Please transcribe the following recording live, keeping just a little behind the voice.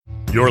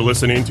You're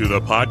listening to the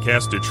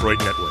Podcast Detroit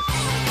Network.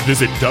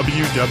 Visit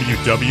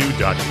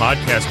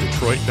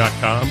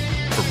www.podcastdetroit.com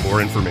for more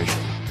information.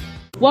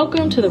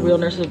 Welcome to the Real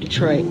Nurses of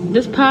Detroit.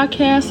 This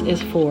podcast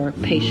is for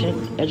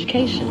patient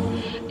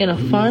education in a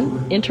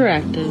fun,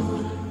 interactive,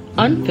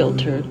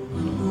 unfiltered,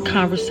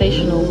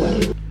 conversational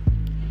way.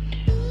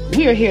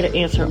 We are here to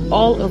answer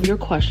all of your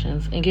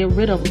questions and get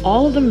rid of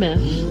all of the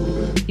myths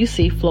you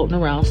see floating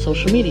around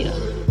social media.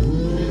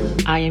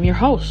 I am your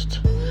host,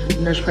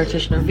 Nurse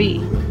Practitioner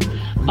V,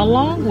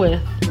 along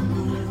with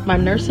my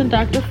nurse and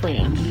doctor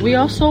friends. We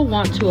also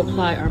want to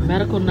apply our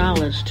medical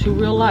knowledge to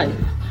real life,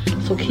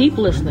 so keep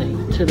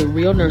listening to the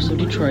Real Nurse of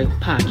Detroit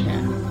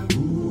podcast.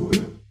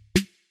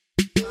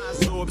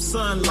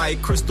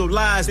 Sunlight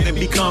crystallize and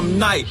become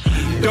night,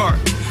 dark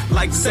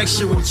like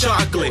sexual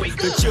chocolate.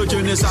 The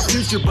children is our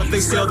future, but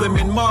they sell them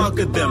and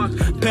market them,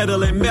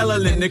 peddling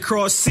melanin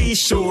across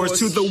seashores.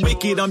 To the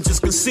wicked, I'm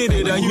just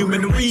considered a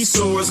human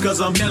resource, cause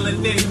I'm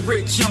melanin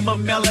rich, I'm a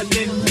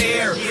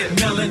melanaire.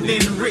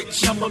 Melanin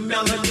rich, I'm a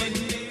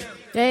melanaire.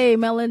 Hey,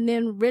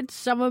 melanin rich,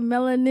 I'm a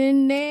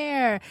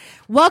melanaire.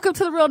 Welcome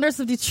to the Real Nurse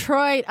of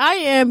Detroit. I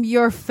am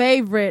your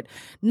favorite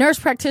nurse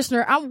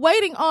practitioner. I'm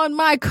waiting on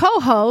my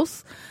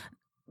co-host,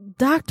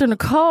 Dr.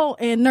 Nicole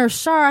and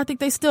Nurse Shar. I think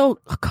they still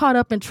caught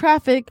up in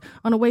traffic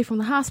on the way from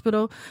the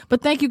hospital.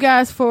 But thank you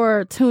guys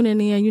for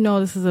tuning in. You know,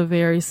 this is a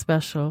very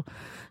special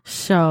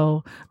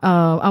show.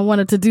 I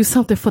wanted to do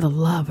something for the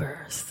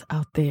lovers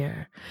out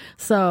there.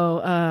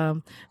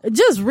 So,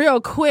 just real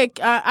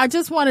quick, I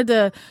just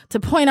wanted to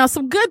point out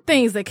some good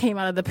things that came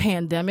out of the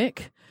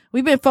pandemic.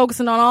 We've been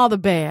focusing on all the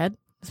bad.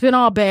 It's been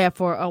all bad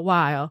for a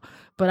while,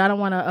 but I don't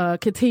want to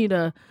continue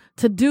to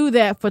do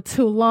that for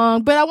too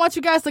long. But I want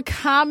you guys to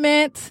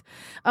comment.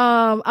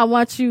 I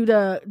want you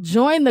to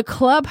join the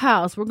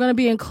Clubhouse. We're going to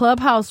be in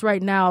Clubhouse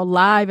right now,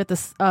 live at the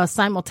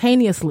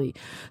simultaneously.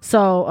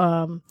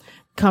 So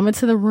come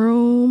into the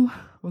room.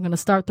 We're going to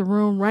start the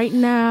room right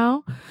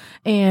now,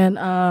 and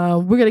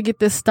we're going to get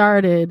this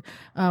started.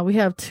 We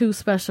have two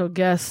special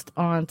guests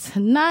on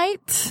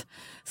tonight.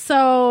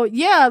 So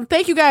yeah,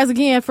 thank you guys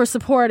again for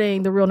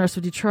supporting the Real Nurse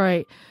of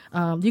Detroit.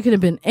 You could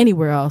have been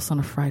anywhere else on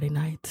a Friday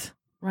night.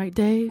 Right,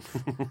 Dave?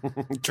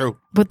 True.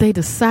 But they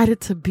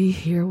decided to be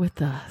here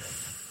with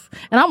us.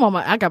 And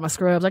I got my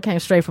scrubs. I came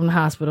straight from the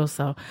hospital.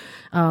 So,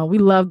 we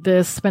love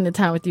this, spending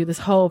time with you this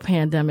whole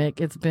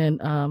pandemic. It's been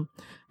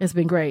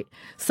great.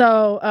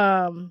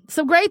 So,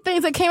 some great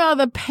things that came out of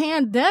the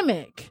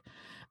pandemic.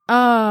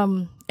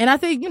 And I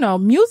think,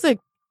 music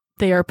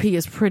therapy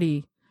is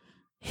pretty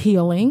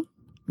healing.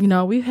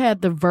 We've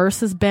had the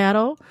versus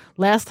battle.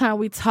 Last time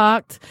we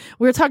talked,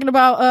 we were talking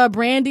about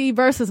Brandy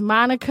versus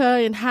Monica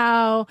and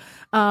how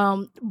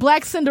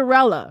Black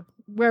Cinderella,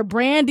 where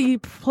Brandy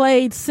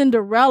played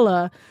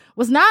Cinderella,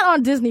 was not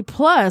on Disney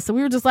Plus. And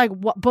we were just like,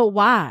 but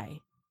why?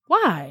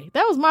 Why?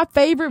 That was my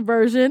favorite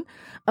version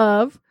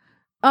of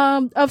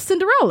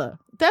Cinderella.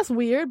 That's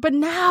weird. But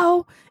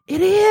now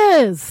it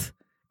is.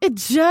 It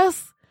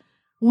just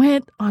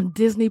went on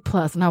Disney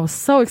Plus, and I was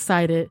so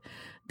excited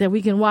that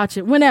we can watch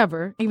it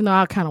whenever, even though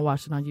I kind of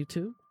watch it on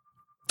YouTube.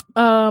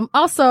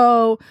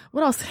 Also,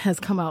 what else has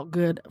come out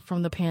good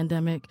from the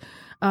pandemic?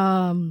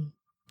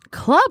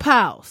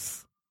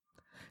 Clubhouse,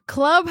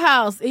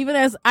 even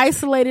as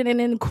isolated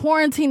and in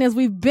quarantine as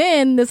we've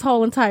been this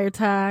whole entire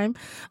time,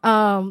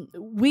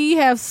 we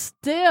have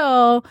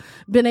still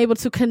been able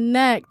to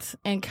connect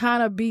and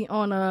kind of be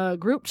on a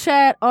group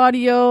chat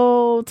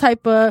audio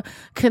type of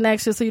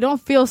connection. So you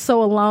don't feel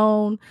so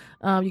alone.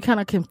 You kind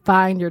of can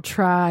find your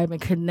tribe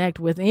and connect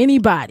with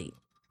anybody.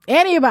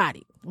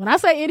 When I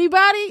say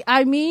anybody,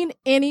 I mean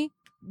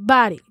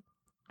anybody.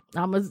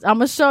 I'm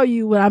gonna show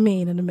you what I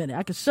mean in a minute.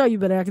 I can show you,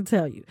 but I can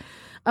tell you.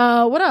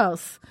 What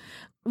else?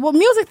 Well,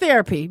 music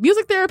therapy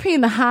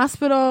in the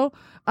hospital.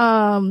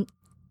 And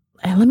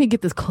let me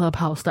get this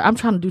Clubhouse started. I'm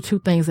trying to do two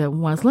things at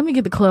once. Let me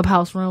get the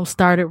Clubhouse room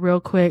started real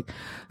quick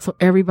so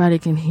everybody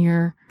can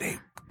hear. They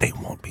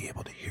won't be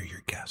able to hear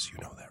your guests. You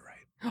know that,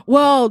 right?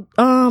 Well,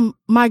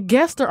 my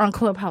guests are on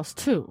Clubhouse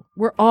too.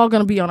 We're all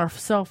going to be on our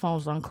cell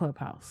phones on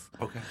Clubhouse.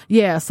 Okay.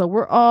 Yeah. So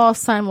we're all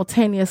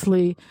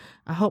simultaneously.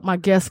 I hope my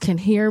guests can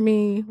hear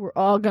me. We're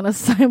all going to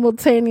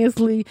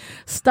simultaneously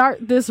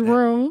start this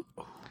room.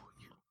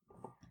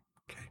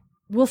 Okay.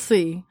 We'll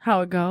see how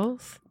it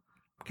goes.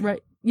 Okay.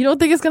 Right. You don't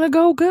think it's going to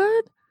go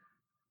good?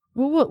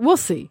 Well, we'll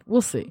see.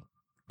 We'll see.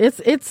 It's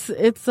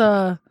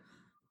a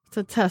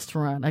test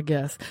run, I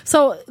guess.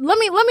 So let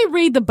me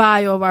read the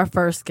bio of our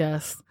first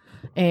guest,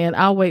 and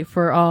I'll wait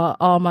for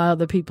all my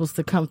other peoples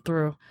to come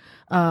through.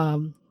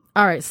 All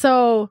right.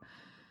 So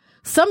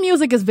some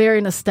music is very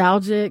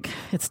nostalgic.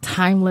 It's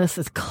timeless.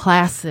 It's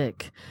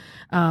classic.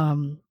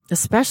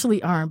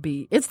 Especially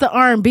R&B. It's the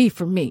R&B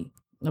for me.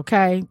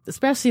 Okay.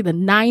 Especially the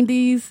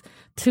 90s,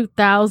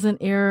 2000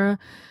 era.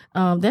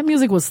 That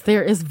music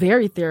is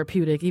very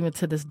therapeutic even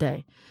to this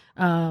day.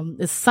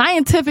 It's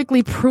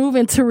scientifically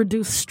proven to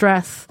reduce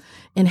stress,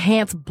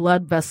 enhance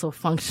blood vessel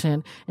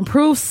function,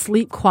 improves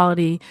sleep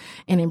quality,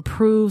 and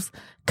improves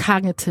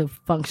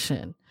cognitive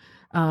function.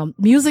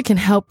 Music can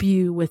help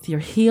you with your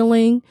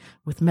healing,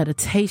 with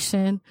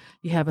meditation.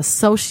 You have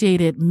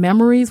associated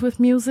memories with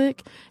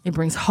music. It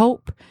brings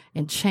hope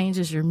and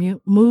changes your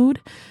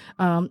mood.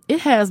 It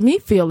has me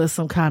feel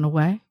some kind of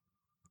way.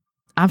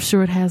 I'm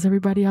sure it has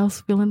everybody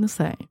else feeling the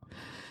same.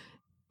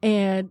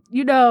 And,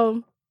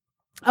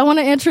 I want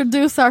to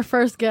introduce our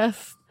first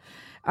guest.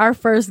 Our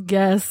first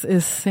guest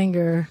is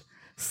singer,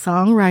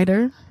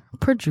 songwriter,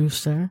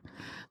 producer,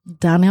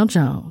 Donell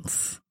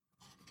Jones.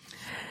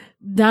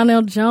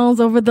 Donell Jones,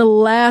 over the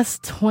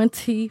last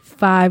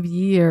 25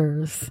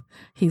 years,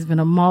 he's been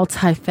a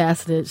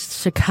multifaceted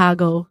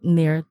Chicago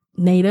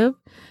native.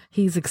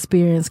 He's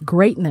experienced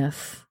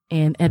greatness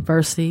and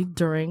adversity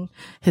during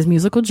his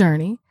musical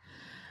journey,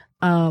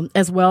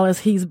 as well as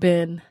he's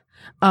been,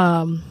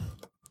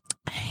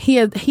 he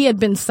had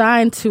been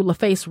signed to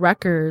LaFace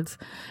Records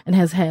and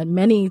has had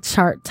many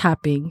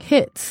chart-topping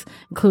hits,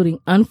 including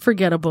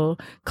unforgettable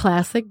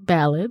classic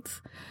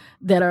ballads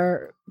that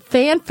are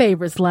fan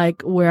favorites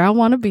like Where I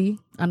Want to Be.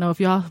 I know if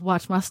y'all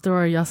watch my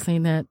story, y'all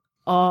seen that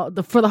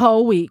for the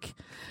whole week.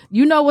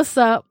 You Know What's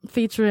Up,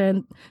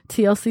 featuring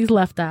TLC's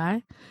Left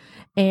Eye,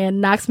 and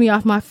Knocks Me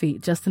Off My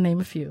Feet, just to name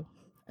a few.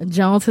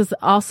 Jones has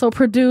also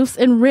produced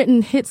and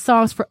written hit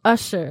songs for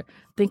Usher,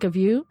 Think of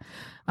You,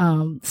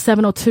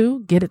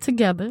 702, Get It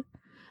Together,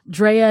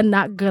 Drea,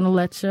 Not Gonna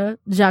Let Ya,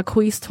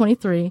 Jacquees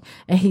 23,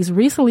 and he's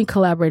recently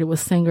collaborated with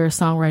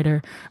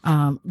singer-songwriter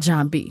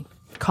Jon B.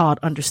 called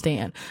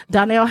Understand.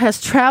 Donell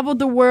has traveled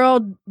the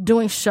world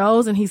doing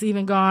shows, and he's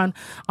even gone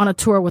on a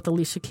tour with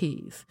Alicia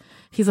Keys.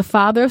 He's a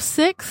father of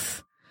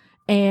 6,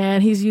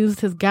 and he's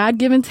used his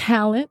God-given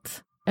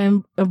talent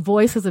and a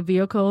voice as a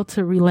vehicle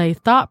to relay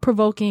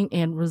thought-provoking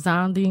and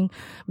resounding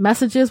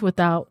messages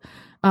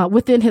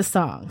within his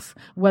songs,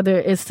 whether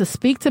it's to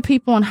speak to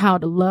people on how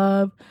to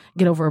love,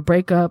 get over a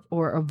breakup,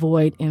 or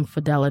avoid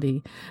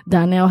infidelity.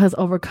 Donell has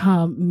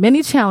overcome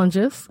many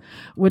challenges,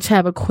 which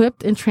have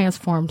equipped and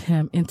transformed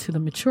him into the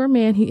mature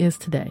man he is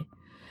today.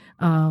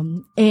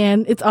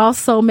 And it's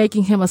also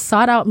making him a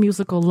sought-out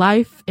musical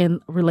life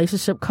and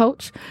relationship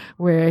coach,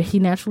 where he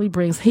naturally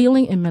brings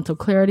healing and mental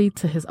clarity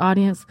to his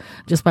audience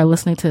just by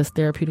listening to his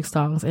therapeutic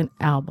songs and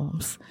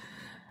albums.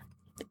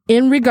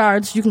 In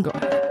regards, you can go.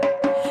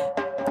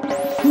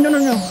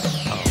 No.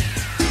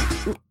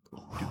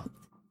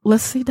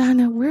 Let's see,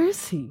 Donell. Where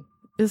is he?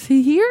 Is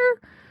he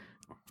here?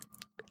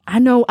 I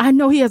know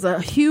he has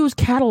a huge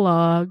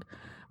catalog,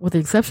 with the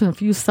exception of a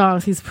few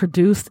songs he's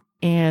produced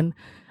and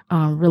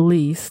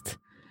released.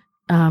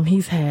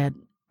 He's had.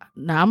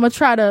 Now I'm gonna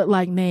try to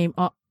name.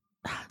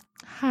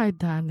 Hi,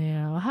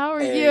 Donell. How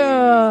are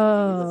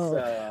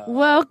you?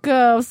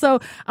 Welcome. So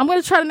I'm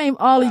gonna try to name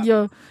all of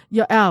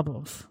your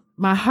albums.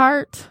 My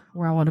Heart,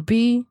 Where I Want to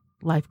Be,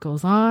 Life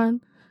Goes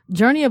On,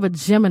 Journey of a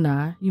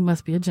Gemini, You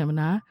Must Be a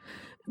Gemini,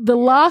 The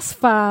Lost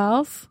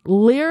Files,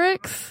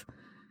 Lyrics,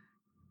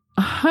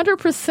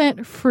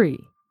 100% Free.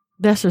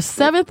 That's your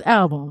 7th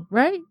album,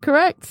 right?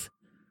 Correct?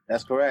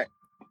 That's correct.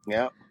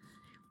 Yeah.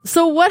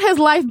 So what has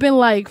life been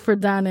like for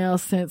Donell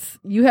since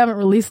you haven't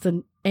released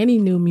any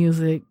new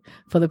music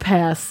for the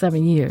past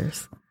 7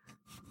 years?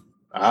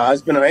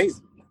 It's been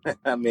amazing.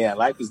 I mean,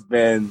 life has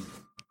been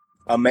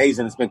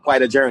amazing. It's been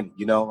quite a journey,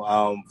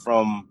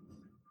 from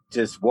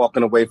just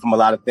walking away from a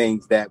lot of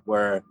things that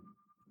were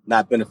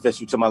not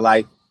beneficial to my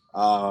life,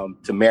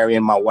 to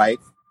marrying my wife,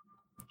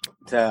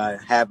 to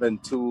having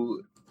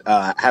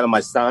my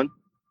son,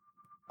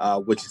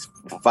 which is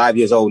 5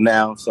 years old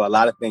now. So a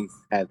lot of things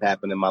have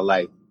happened in my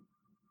life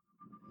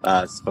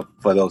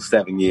for those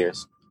 7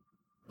 years.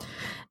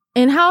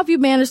 And how have you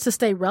managed to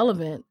stay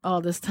relevant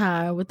all this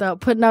time without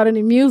putting out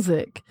any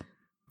music?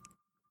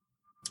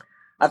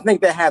 I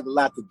think that had a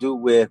lot to do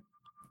with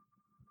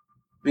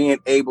being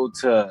able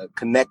to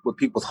connect with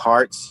people's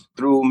hearts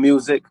through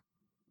music.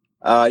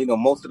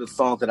 Most of the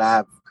songs that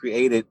I've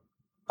created,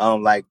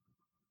 for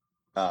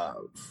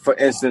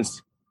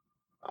instance,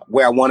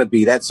 Where I Want to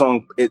Be, that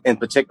song in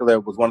particular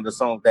was one of the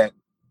songs that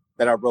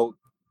I wrote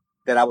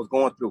that I was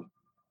going through.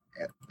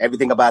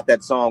 Everything about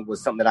that song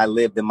was something that I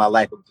lived in my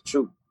life. It was the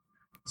truth.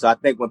 So I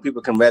think when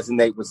people can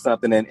resonate with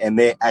something and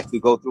they actually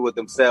go through it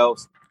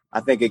themselves, I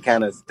think it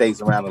kind of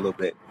stays around a little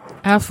bit.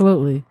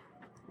 Absolutely.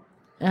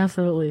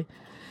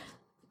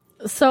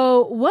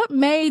 So what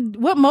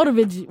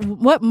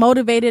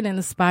motivated and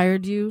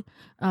inspired you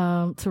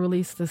to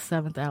release this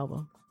 7th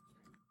album?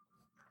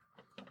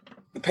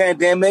 The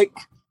pandemic,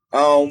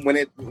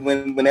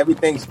 when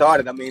everything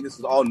started, I mean, this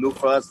was all new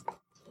for us.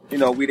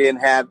 We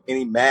didn't have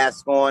any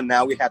masks on.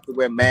 Now we have to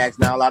wear masks.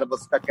 Now a lot of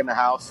us stuck in the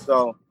house.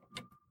 So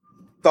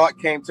thought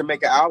came to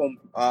make an album.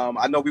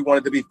 I know we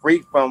wanted to be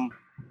free from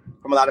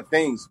a lot of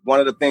things. One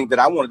of the things that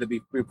I wanted to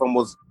be free from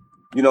was,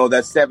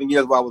 that 7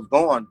 years while I was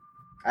gone,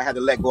 I had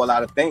to let go a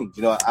lot of things.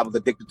 I was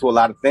addicted to a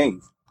lot of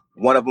things.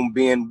 One of them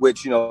being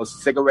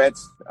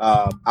cigarettes,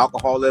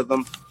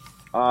 alcoholism.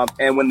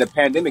 And when the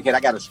pandemic hit, I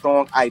got a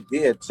strong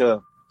idea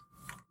to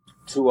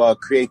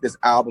create this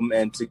album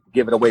and to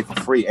give it away for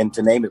free and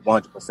to name it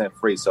 100%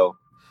 free. So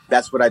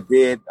that's what I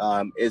did.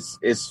 It's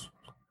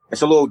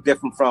a little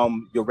different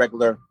from your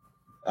regular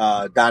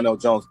Donnell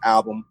Jones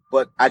album,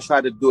 but I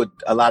try to do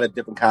a lot of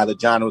different kinds of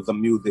genres of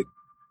music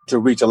to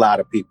reach a lot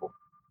of people,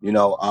 and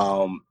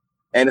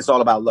it's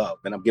all about love,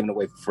 and I'm giving it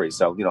away for free.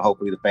 So,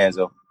 hopefully the fans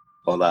will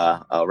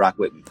rock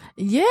with me.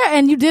 Yeah,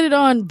 and you did it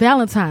on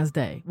Valentine's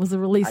Day was the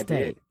release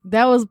date.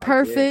 That was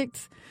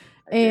perfect.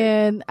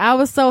 And I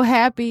was so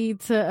happy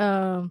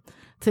to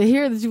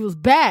hear that you was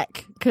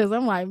back, because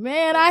I'm like,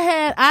 man, I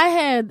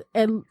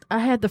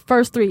had the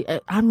first three. I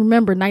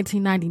remember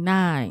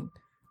 1999,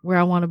 Where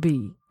I Want to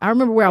Be. I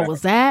remember where I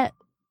was at.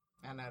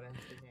 I know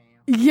that's the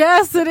jam.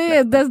 Yes, it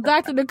is. That's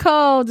Dr.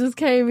 Nicole just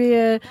came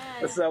in.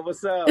 What's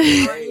up?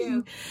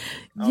 Hey.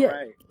 All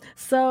right.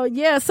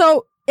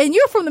 So, and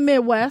you're from the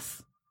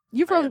Midwest.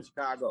 You from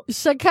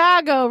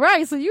Chicago,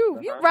 right? So you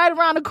right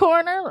around the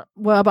corner.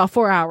 Well, about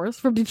 4 hours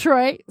from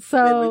Detroit.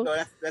 So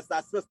that's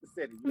our sister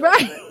city, right?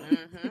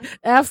 Mm-hmm.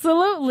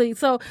 Absolutely.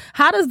 So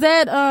how does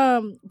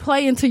that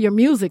play into your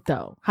music,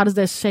 though? How does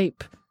that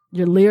shape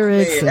your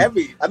lyrics?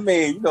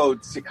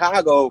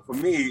 Chicago for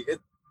me,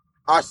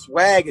 our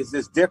swag is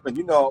just different.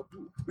 We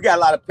got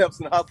a lot of pimps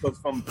and hustlers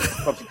from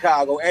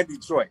Chicago and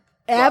Detroit.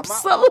 So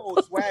absolutely. My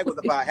whole swag was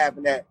about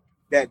having that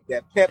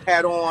pimp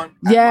hat on.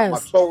 Yes. My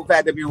clothes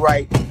had to be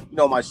right.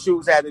 My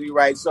shoes had to be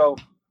right. So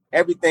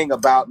everything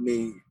about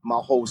me, my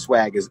whole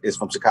swag is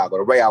from Chicago.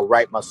 The way I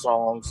write my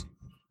songs.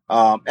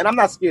 And I'm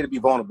not scared to be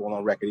vulnerable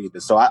on record either.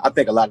 So I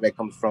think a lot of that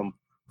comes from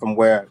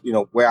where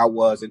I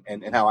was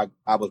and how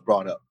I was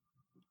brought up.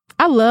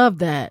 I love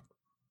that.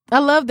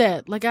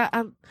 Like,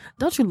 I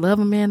don't you love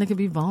a man that can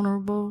be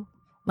vulnerable?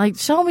 Like,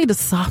 show me the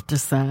softer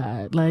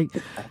side. Like,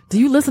 do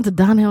you listen to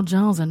Donnell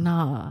Jones or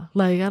nah?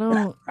 Like,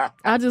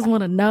 I just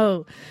want to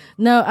know.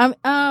 No,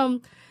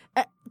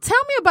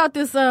 tell me about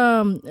this.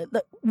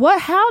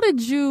 How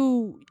did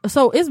you,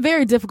 so it's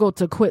very difficult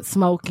to quit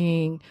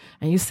smoking,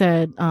 and you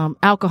said,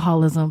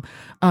 alcoholism.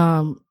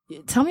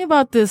 Tell me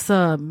about this,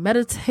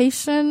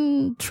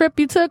 meditation trip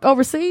you took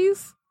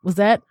overseas. Was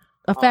that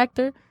a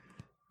factor?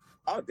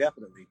 Oh,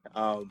 definitely.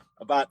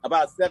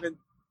 About seven,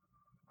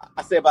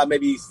 I say about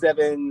maybe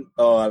seven,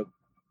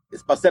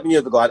 it's about 7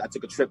 years ago, I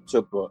took a trip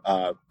to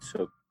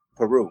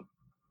Peru.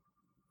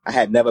 I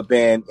had never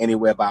been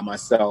anywhere by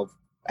myself.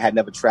 I had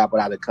never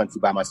traveled out of the country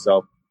by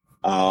myself.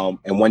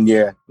 And one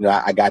year,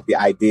 I got the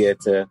idea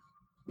to,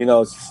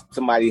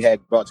 somebody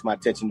had brought to my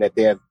attention that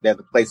there's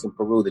a place in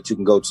Peru that you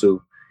can go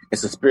to.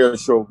 It's a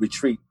spiritual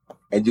retreat,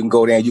 and you can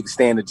go there and you can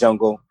stay in the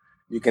jungle.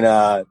 You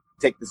can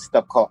take this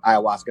stuff called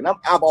ayahuasca. And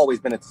I've always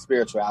been into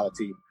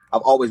spirituality.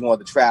 I've always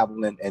wanted to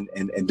travel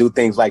and do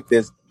things like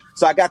this.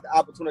 So I got the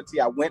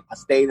opportunity. I went. I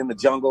stayed in the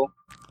jungle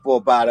for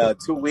about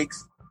 2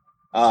 weeks.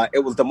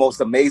 It was the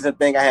most amazing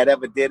thing I had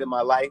ever did in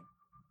my life.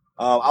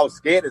 I was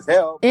scared as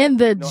hell. In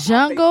the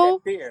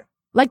jungle?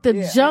 Like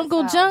the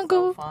jungle?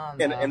 So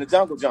fun, in the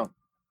jungle.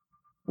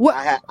 What?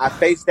 I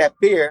faced that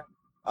fear,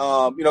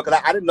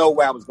 because I didn't know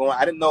where I was going.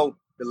 I didn't know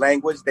the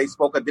language. They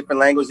spoke a different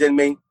language than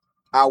me.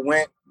 I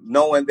went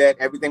knowing that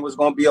everything was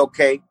going to be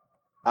okay.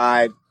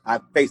 I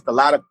faced a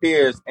lot of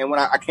fears. And when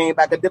I came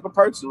back a different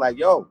person, like,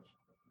 yo,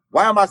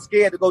 why am I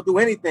scared to go do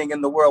anything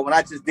in the world when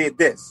I just did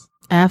this?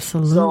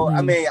 Absolutely. So,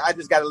 I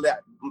just got to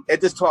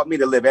it just taught me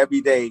to live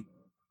every day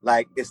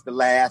like it's the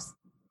last,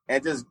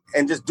 and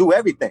just do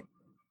everything.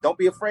 Don't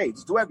be afraid.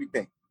 Just do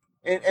everything.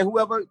 And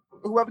whoever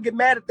get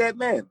mad at that,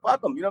 man,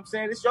 fuck them. You know what I'm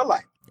saying? It's your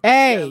life.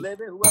 Hey.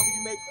 Live it. Whoever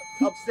you make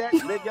upset,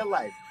 live your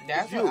life.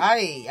 That's you. what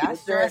I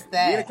stress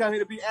that. We didn't come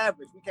here to be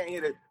average. We came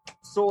here to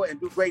soar and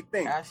do great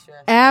things. I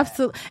stress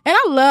absolutely. And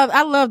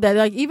I love that.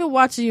 Like, even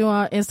watching you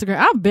on Instagram,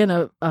 I've been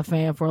a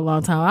fan for a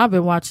long time. I've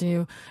been watching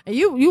you, and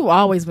you've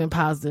always been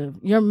positive.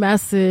 Your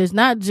message,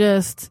 not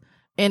just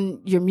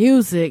in your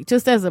music,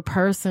 just as a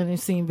person, you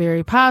seem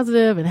very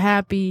positive and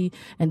happy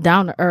and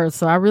down to earth.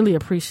 So I really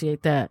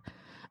appreciate that.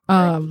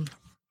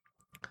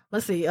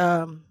 Let's see.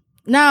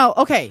 Now,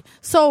 okay.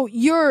 So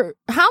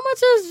how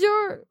much is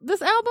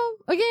this album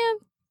again?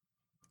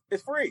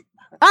 It's free.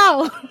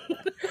 Oh,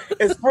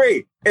 it's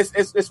free. It's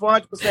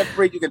 100%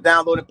 free. You can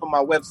download it from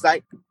my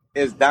website.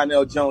 It's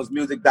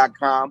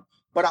DonnellJonesMusic.com.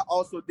 But I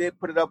also did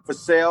put it up for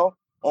sale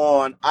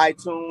on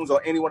iTunes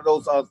or any one of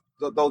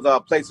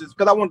those places,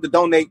 because I wanted to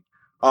donate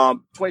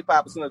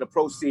 25% of the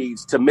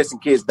proceeds to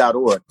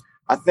missingkids.org.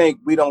 I think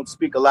we don't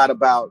speak a lot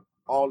about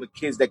all the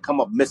kids that come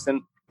up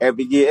missing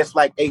every year. It's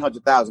like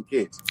 800,000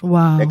 kids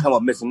that come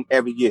up missing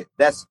every year.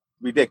 That's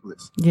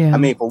ridiculous. Yeah.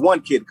 For one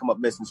kid to come up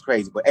missing is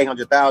crazy, but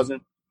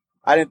 800,000,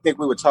 I didn't think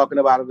we were talking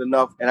about it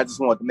enough, and I just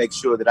wanted to make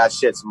sure that I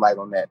shed some light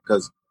on that,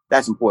 because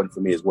that's important for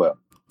me as well.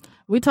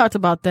 We talked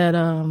about that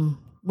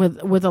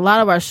with a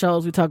lot of our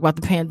shows. We talk about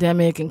the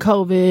pandemic and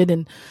COVID,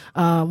 and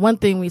one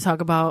thing we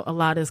talk about a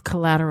lot is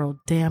collateral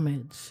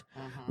damage.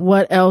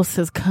 What else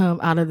has come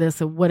out of this,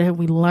 and what have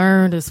we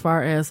learned as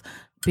far as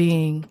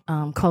being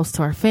close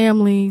to our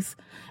families?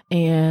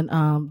 And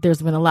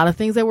there's been a lot of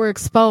things that were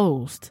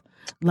exposed,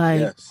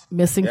 like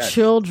missing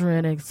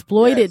children,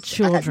 exploited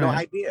children. I had no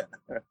idea.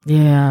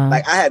 Yeah.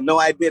 Like, I had no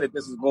idea that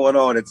this was going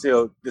on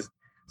until this.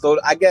 So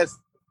I guess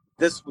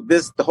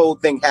the whole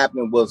thing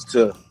happening was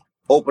to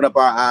open up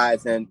our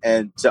eyes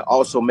and to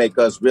also make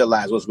us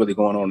realize what's really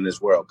going on in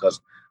this world.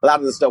 Because a lot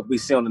of the stuff we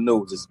see on the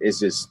news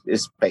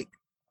is fake.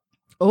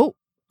 Oh.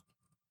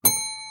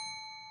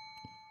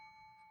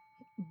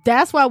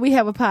 That's why we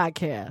have a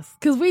podcast.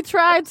 Because we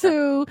try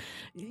to,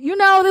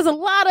 there's a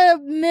lot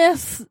of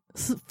myths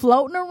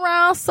floating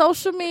around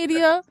social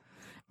media.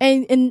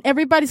 And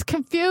everybody's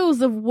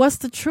confused of what's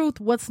the truth,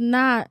 what's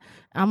not.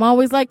 I'm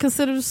always like,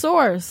 consider the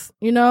source,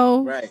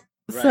 Right.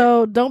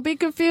 So don't be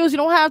confused. You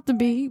don't have to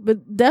be,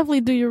 but definitely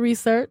do your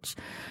research.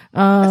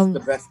 That's the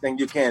best thing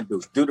you can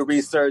do. Do the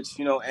research,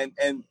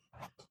 and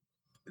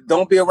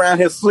don't be around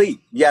here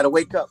asleep. You got to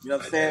wake up. You know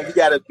what I'm saying? You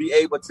got to be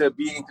able to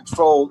be in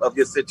control of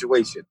your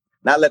situation,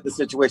 not let the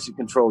situation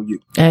control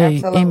you. Hey,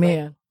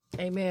 Absolutely.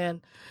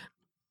 amen.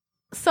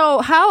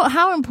 So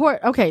how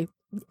important? Okay,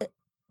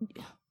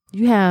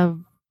 you have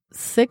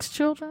 6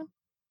 children.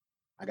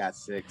 I got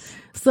 6.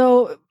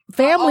 So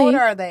family. How old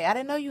are they? I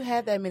didn't know you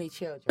had that many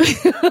children.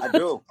 I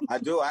do.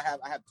 I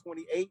have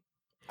 28.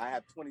 I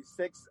have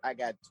 26. I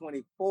got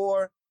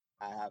 24.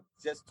 I have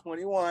just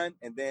 21,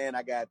 and then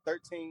I got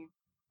 13,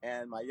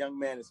 and my young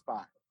man is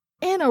 5.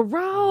 In a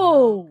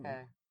row.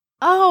 Okay.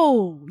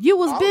 Oh, you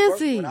was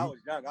busy. When I was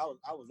young,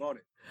 I was on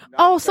it.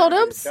 So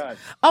them.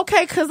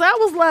 Okay, because I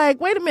was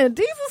like, wait a minute,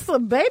 these are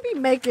some baby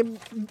making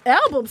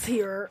albums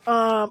here.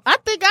 I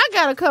think I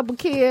got a couple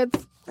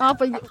kids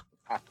off of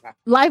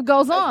Life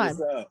Goes On.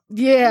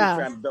 Yeah.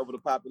 We were trying to double the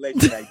population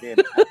back then.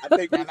 I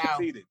think we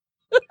succeeded.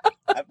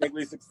 I think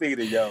we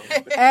succeeded, yo.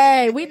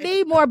 Hey, we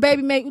need more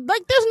baby make.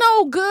 Like, there's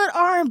no good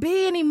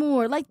R&B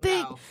anymore. Like,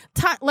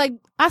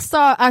 I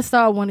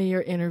saw one of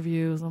your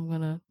interviews. I'm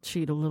gonna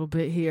cheat a little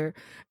bit here,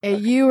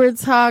 and you were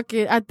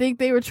talking. I think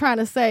they were trying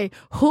to say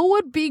who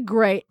would be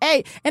great.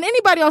 Hey, and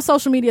anybody on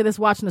social media that's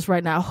watching this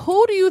right now,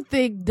 who do you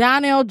think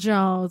Donell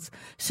Jones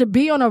should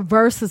be on a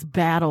versus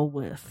battle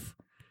with?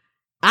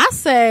 I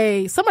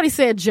say somebody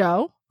said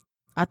Joe.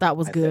 I thought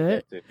was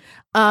good.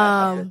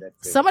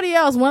 Somebody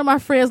else, one of my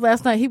friends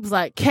last night, he was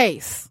like,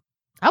 Case.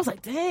 I was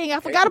like, dang, I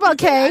forgot about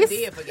Case. I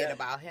did forget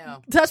about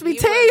him. Touch me,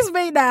 tease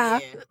me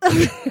now.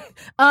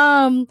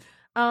 Yeah.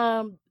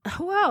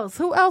 Who else?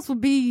 Who else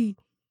would be?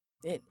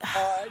 You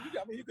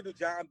could do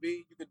John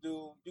B. You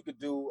could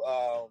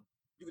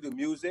do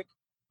music.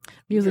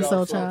 Music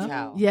Soul Child.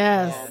 Child.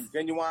 Yes.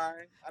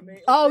 Genuine.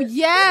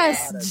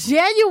 Yes.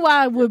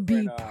 Genuine would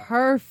be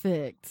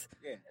perfect.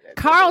 Yeah,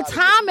 Carl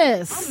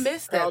Thomas. I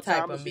miss that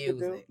type of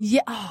music.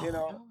 Yeah.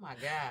 Oh my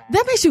God.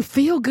 That makes you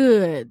feel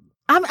good.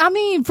 I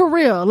mean, for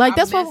real. Like,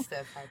 that's I what miss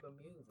that type of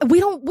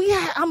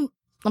music.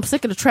 I'm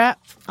sick of the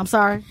trap. I'm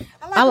sorry.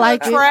 I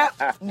like it.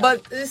 trap,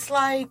 but it's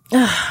like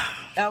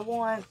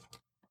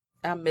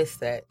I miss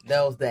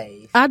those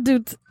days. I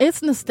do.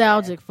 It's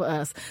nostalgic for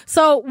us.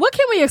 So what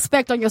can we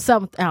expect on your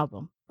 7th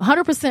album?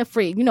 100%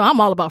 free. I'm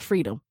all about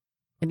freedom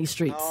in these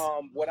streets.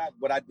 What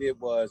I did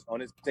was,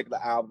 on this particular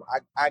album,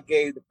 I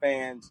gave the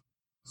fans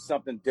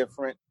something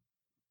different.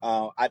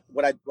 What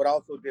I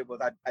also did was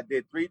I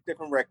did 3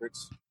 different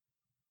records.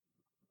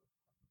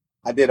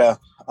 I did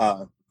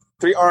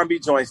 3 R&B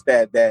joints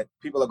that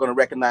people are going to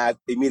recognize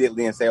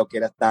immediately and say, okay,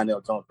 that's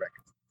Donell Jones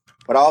records.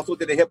 But I also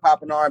did a hip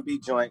hop and R&B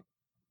joint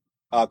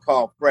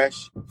called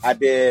Fresh. I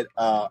did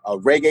a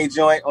reggae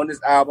joint on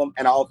this album,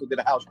 and I also did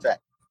a house track.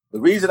 The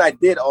reason I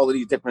did all of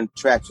these different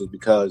tracks was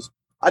because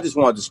I just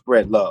wanted to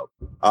spread love.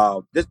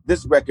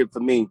 This record for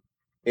me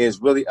is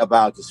really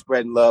about just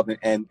spreading love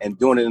and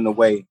doing it in a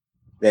way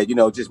that,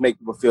 just make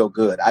people feel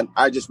good.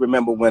 I just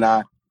remember when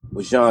I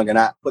was young and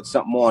I put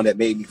something on that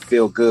made me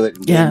feel good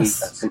and gave me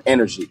some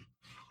energy.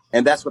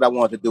 And that's what I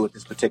wanted to do with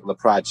this particular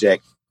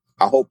project.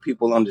 I hope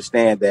people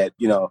understand that,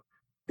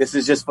 this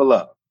is just for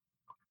love.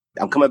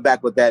 I'm coming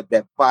back with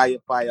that fire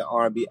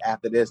R&B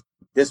after this.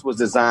 This was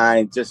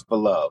designed just for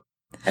love.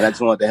 And I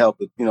just wanted to help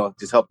it,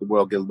 just help the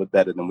world get a little bit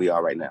better than we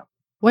are right now.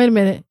 Wait a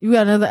minute. You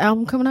got another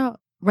album coming out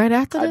right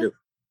after that? I do.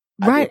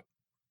 Right.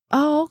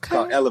 Oh, okay. It's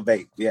called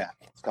Elevate. Yeah.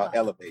 It's called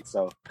Elevate.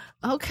 So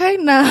okay,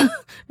 now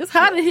it's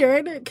hot in here,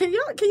 ain't it? Can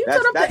you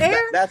turn up the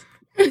air?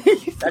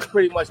 That's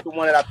pretty much the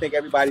one that I think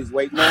everybody's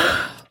waiting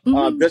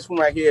on. This one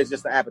right here is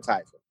just an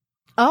appetizer.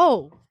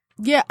 Oh,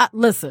 yeah.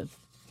 Listen,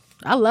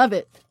 I love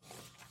it.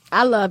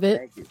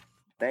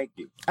 Thank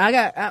you.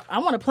 I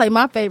want to play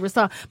my favorite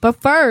song,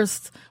 but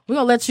first we're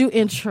gonna let you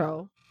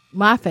intro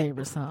my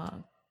favorite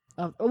song.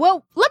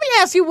 Well, let me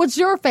ask you, what's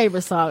your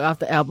favorite song off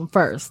the album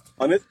first?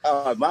 On this,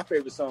 my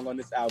favorite song on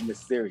this album is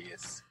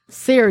Serious.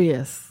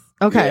 Serious.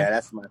 Okay. Yeah,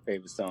 that's my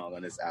favorite song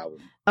on this album.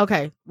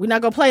 Okay. We're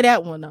not going to play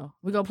that one, though.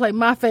 We're going to play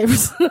my favorite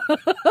song.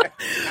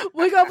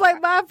 We're going to play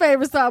my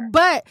favorite song.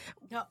 But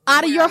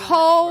out of your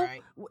whole...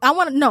 Right? I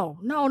want to...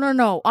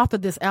 No. Off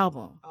of this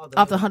album.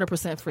 Off the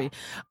 100% free.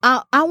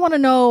 I want to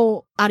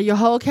know, out of your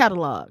whole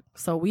catalog.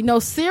 So we know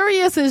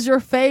Serious is your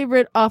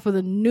favorite off of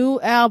the new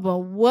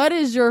album. What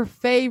is your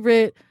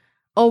favorite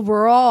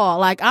overall?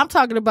 Like, I'm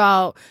talking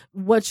about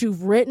what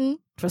you've written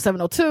for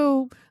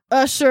 702,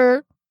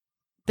 Usher,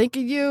 Think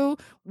of You.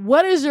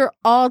 What is your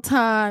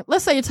all-time,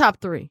 let's say your top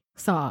 3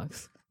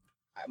 songs?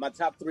 My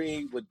top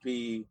 3 would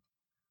be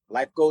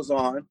Life Goes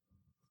On,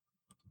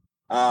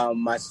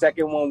 My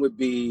second one would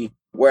be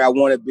Where I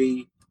Want to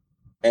Be,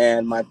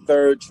 and my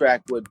third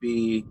track would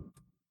be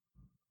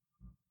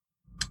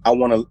I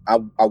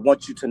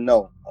Want You to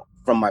Know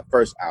from my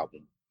first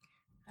album.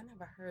 I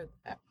never heard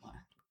that one.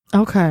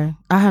 Okay,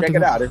 I have Check to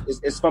it out.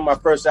 It's from my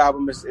first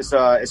album.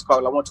 It's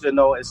called I Want You to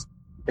Know. It's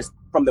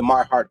from the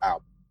My Heart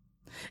album.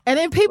 And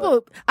then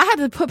I had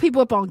to put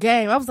people up on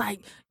game. I was like,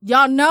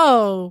 y'all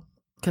know,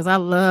 because I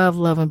love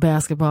loving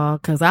basketball,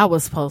 because I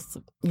was supposed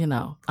to,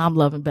 I'm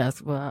loving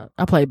basketball.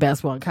 I played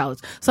basketball in college.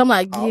 So I'm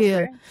like,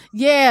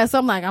 yeah. So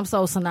I'm like, I'm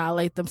so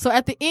Sanaa Lathan. So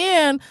at the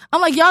end,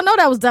 I'm like, y'all know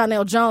that was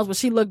Donnell Jones when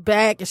she looked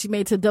back and she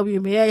made to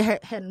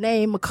WNBA, her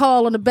name,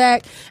 McCall on the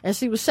back, and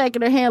she was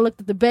shaking her hand,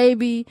 looked at the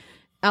baby.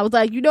 I was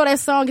like, that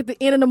song at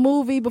the end of the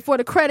movie before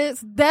the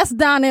credits? That's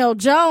Donnell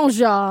Jones,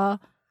 y'all.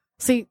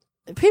 See,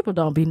 people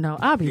don't be know.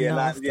 I be a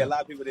lot of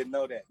people didn't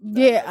know that.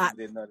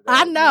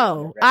 I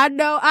know.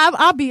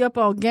 I'll be up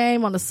on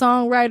game on the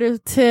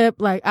songwriter tip.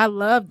 Like, I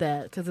love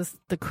that because it's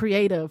the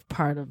creative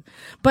part of it.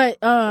 But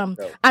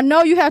I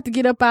know you have to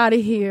get up out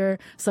of here,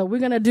 so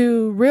we're gonna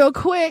do real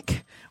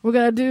quick. We're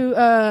gonna do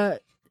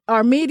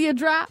our media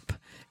drop,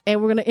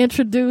 and we're gonna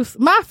introduce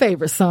my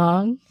favorite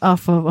song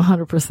off of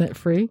 100%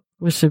 Free,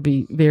 which should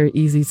be very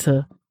easy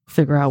to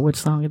figure out which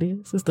song it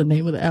is. It's the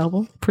name of the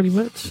album, pretty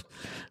much.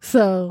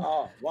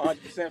 So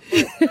 100%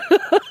 Free.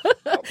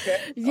 Okay.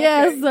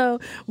 Yeah, okay. So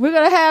we're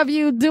gonna have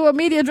you do a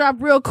media drop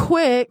real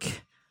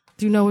quick.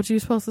 Do you know what you're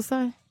supposed to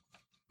say?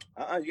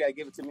 You gotta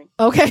give it to me.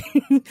 Okay.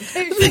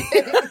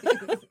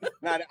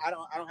 No, I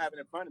don't have it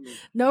in front of me.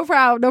 No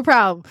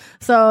problem.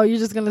 So you're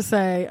just gonna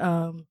say,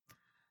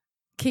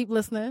 keep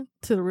listening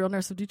to The Real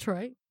Nurse of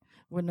Detroit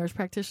with nurse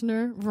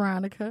practitioner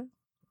Veronica,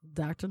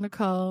 Dr.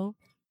 Nicole,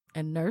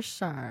 and Nurse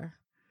Shar.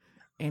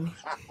 And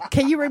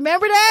can you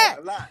remember that?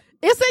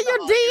 It's in your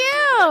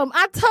DM.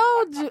 I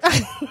told you.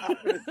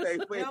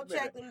 Don't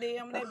check them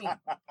DM. They be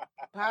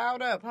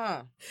piled up,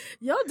 huh?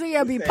 Your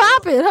DM be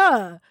popping,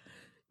 huh?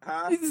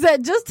 He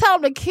said, just tell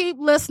them to keep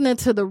listening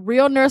to The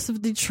Real Nurse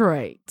of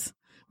Detroit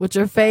with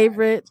your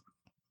favorite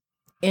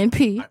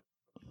NP,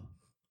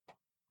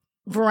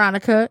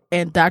 Veronica,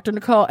 and Dr.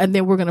 Nicole. And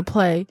then we're going to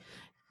play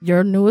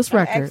your newest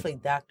record. Actually,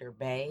 Dr.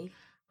 Bay.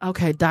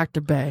 Okay,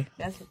 Dr. Bay.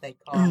 That's what they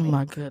call me. Oh,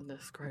 my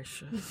goodness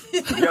gracious.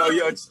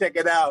 Yo, check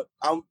it out.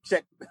 I'm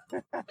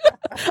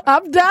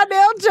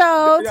Donnell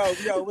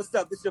Jones. Yo, what's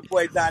up? This your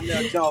boy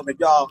Donnell Jones. And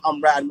y'all,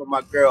 I'm riding with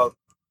my girl,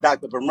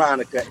 Dr.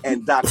 Veronica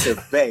and Dr.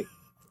 Bay.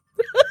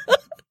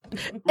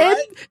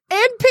 Right?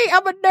 NP,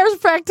 I'm a nurse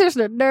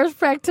practitioner.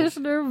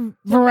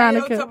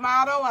 Veronica.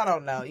 Tomato, I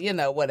don't know.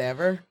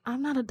 Whatever.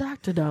 I'm not a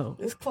doctor, though.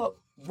 It's called,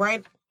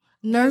 right?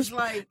 Nurse.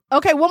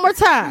 Okay, one more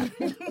time.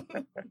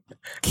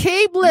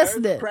 Keep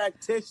listening. Nurse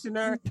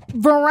practitioner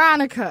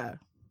Veronica.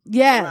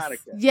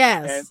 Yes.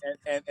 Yes.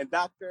 And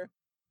Dr.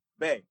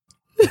 Bay.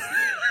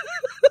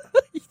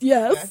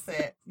 Yes. That's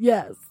it.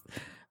 Yes.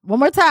 One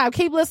more time.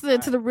 Keep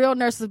listening to The Real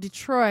Nurse of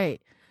Detroit.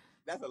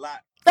 That's a lot.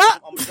 I'm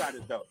gonna try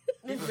this though.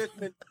 Keep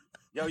listening.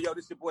 Yo,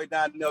 this your boy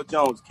Donnell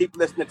Jones. Keep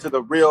listening to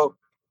The Real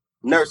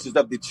Nurses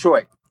of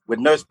Detroit with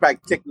nurse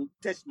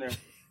practitioner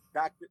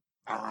Dr.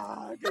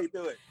 I can't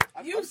do it.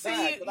 You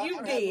did.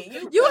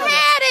 You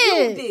had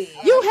it.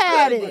 You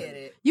had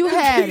it. You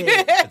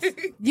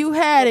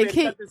had it.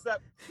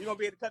 You gonna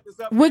be able to cut this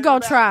up? We're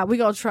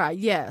gonna try.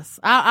 Yes,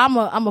 I'm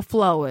a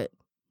flow it.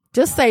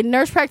 Just say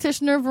nurse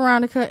practitioner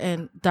Veronica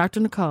and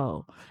Dr.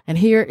 Nicole, and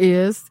here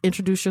is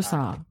introduce your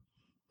song.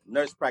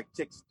 Nurse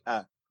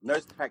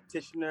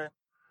practitioner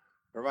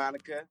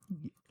Veronica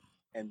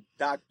and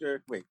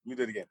Dr. Wait, let me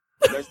do it again.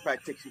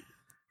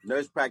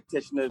 Nurse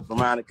practitioner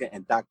Veronica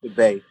and Dr.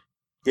 Bay.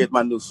 Here's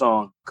my new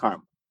song,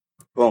 Karma.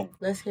 Boom.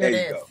 Let's hear this.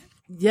 There you go.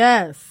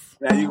 Yes.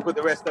 Now you can put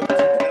the rest of it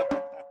together.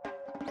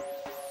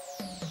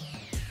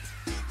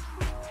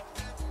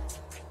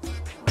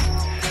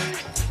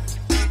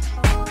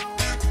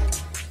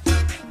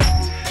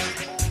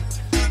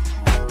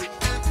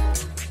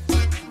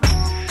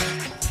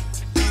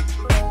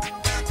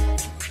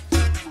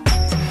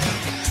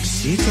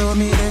 She told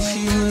me that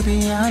she would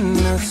be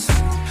honest.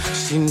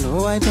 She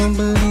know I don't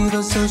believe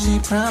her, so she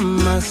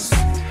promised.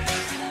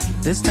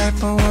 This type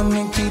of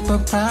woman keep her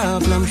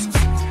problems.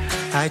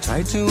 I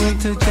try to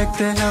interject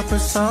to help her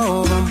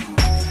solve them.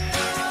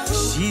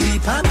 She be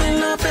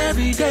popping up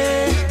every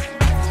day.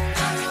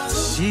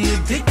 She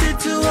addicted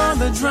to all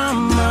the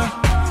drama,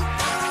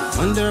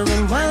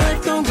 wondering why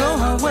life don't go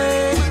her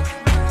way.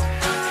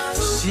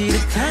 She the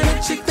kind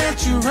of chick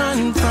that you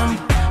run from.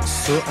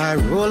 So I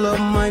roll up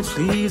my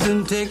sleeves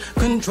and take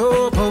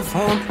control,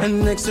 perform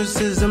an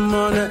exorcism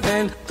on her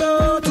and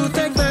go to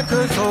take back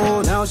her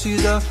soul. Now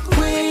she's a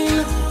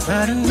queen,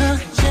 riding a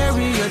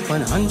chariot,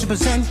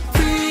 100%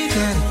 free.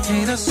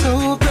 Dedicate her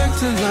soul back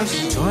to love.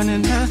 She's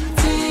joining her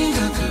team.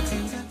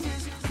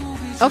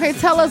 Okay,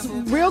 tell us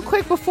real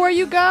quick before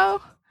you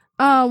go,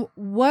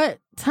 what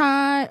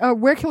time or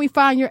where can we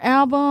find your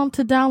album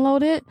to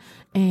download it,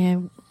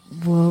 and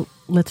we'll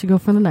let you go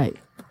for the night.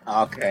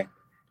 Okay.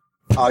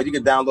 You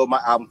can download my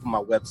album from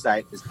my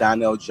website. It's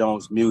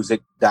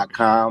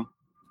DonnellJonesMusic.com.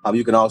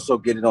 You can also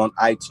get it on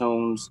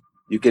iTunes.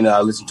 You can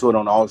listen to it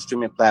on all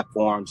streaming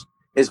platforms.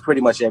 It's pretty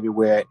much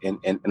everywhere in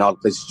all the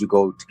places you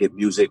go to get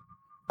music.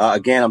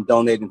 Again, I'm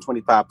donating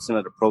 25%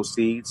 of the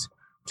proceeds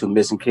to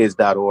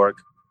missingkids.org.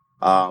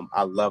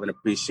 I love and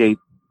appreciate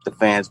the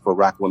fans for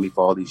rocking with me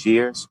for all these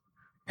years.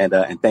 And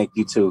thank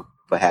you, too,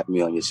 for having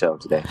me on your show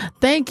today.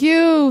 Thank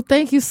you.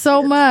 Thank you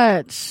so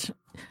much.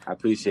 I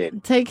appreciate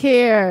it. Take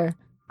care.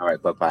 All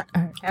right. Bye-bye.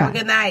 All right, Have a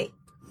good night.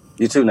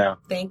 You too now.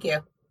 Thank you.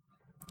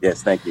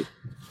 Yes, thank you.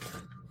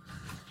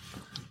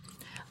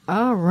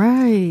 All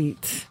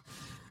right.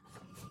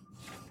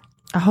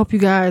 I hope you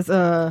guys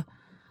I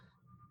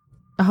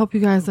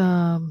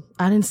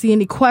didn't see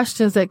any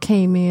questions that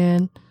came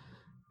in.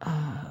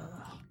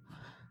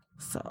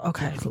 So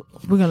okay,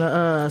 we're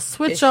gonna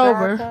switch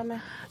over. Coming?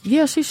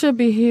 Yeah, she should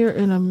be here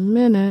in a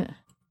minute.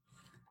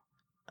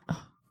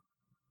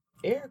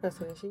 Erica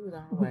said she was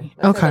on her way.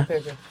 Let's Okay. take a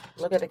picture.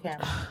 Look at the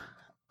camera.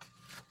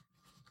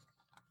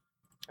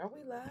 Are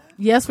we live?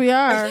 Yes, we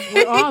are.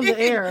 We're on the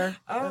air.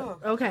 Oh.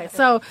 Okay,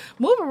 so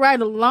moving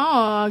right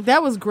along,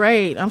 that was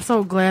great. I'm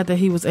so glad that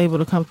he was able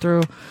to come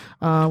through.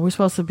 We're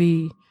supposed to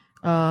be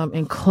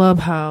in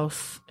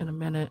Clubhouse in a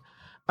minute.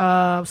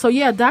 So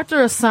yeah,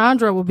 Dr.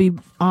 Sandra will be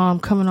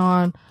coming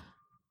on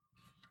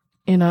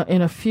in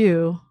a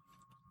few.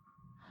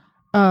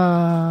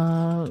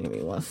 Give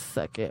me 1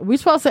 second. We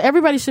supposed to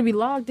everybody should be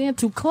logged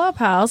into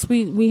Clubhouse.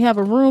 We have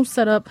a room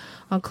set up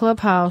on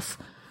Clubhouse.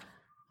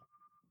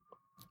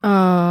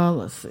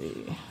 Let's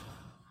see.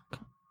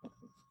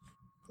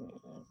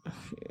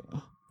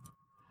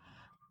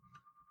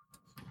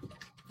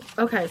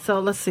 Okay, so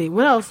let's see.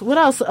 What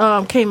else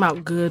came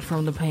out good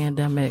from the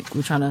pandemic?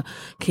 We're trying to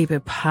keep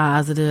it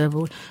positive.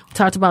 We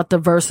talked about the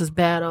versus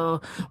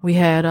battle. We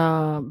had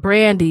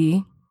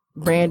Brandy's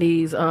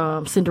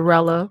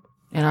Cinderella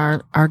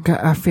and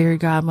our fairy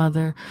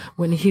godmother,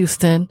 Whitney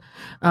Houston,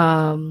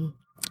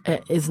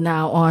 is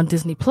now on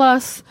Disney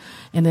Plus,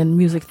 and then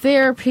Music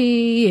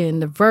Therapy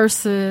and the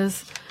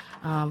verses.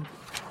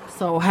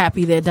 So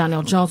happy that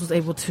Donnell Jones was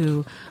able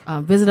to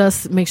visit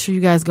us. Make sure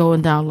you guys go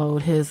and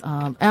download his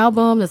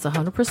album. That's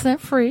 100%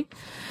 free.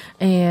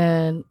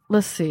 And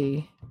let's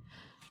see.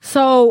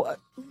 So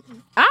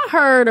I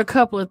heard a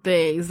couple of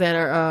things that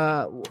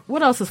are,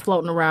 what else is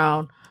floating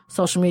around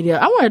social media?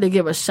 I wanted to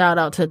give a shout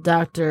out to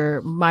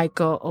Dr.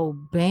 Michael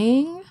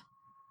Obeng.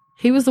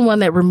 He was the one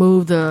that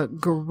removed the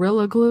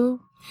Gorilla Glue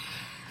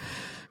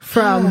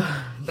from.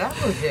 That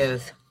was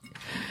just.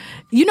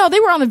 You know,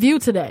 they were on The View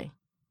today.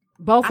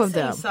 Both I of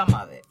them. seen some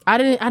of it. I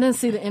didn't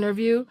see the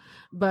interview,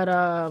 but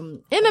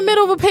in the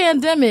middle of a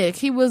pandemic,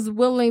 he was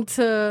willing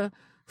to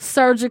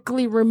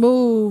surgically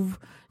remove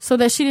so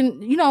that she didn't,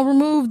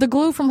 remove the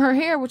glue from her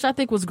hair, which I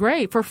think was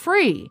great for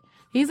free.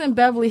 He's in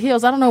Beverly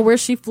Hills. I don't know where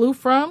she flew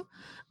from,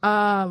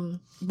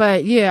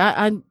 but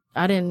yeah,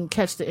 I didn't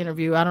catch the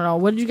interview. I don't know.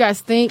 What did you guys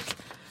think?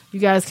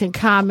 You guys can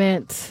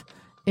comment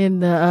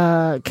in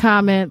the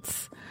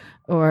comments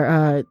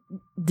or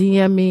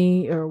DM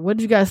me, or what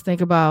did you guys think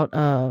about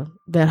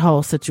that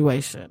whole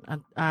situation?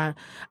 I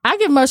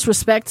give much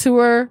respect to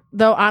her,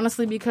 though,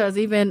 honestly, because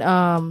even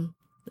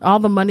all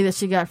the money that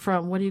she got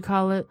from, what do you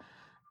call it?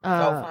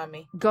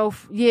 GoFundMe.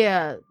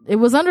 Yeah, it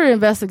was under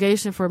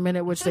investigation for a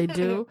minute, which they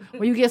do.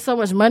 When you get so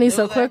much money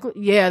so quickly,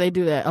 yeah, they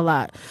do that a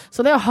lot.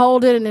 So they'll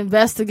hold it and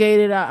investigate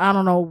it. I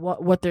don't know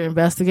what they're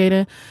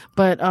investigating,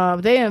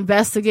 but they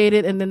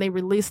investigated and then they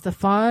released the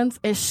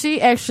funds. And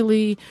she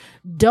actually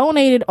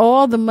donated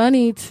all the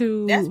money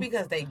to. That's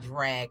because they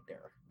dragged her.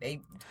 They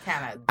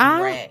kind of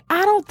dragged.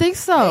 I don't think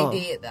so.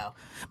 They did though.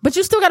 But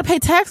you still got to pay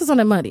taxes on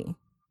that money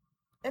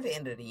at the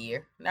end of the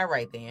year. Not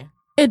right then.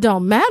 It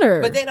don't matter.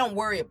 But they don't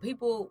worry.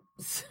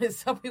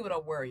 Some people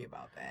don't worry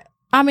about that.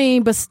 I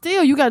mean, but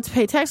still, you got to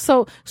pay tax.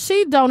 So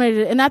she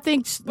donated, and I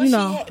think,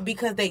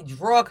 because they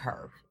drug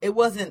her. It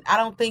wasn't, I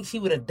don't think she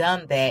would have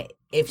done that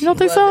if she You don't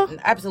think so?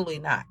 Absolutely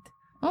not.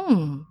 They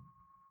Oh.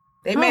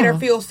 made her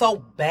feel so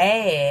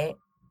bad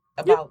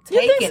about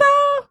taking. You think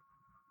so?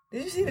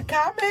 Did you see the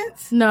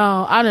comments?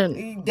 No, I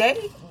didn't.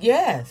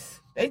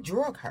 They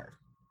drug her.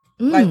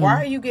 Like, why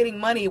are you getting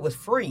money? It was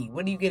free.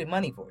 What are you getting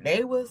money for?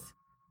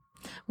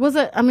 Was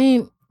it? I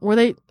mean, were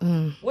they?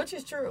 Which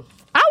is true.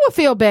 I would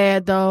feel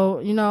bad though.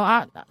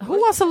 Who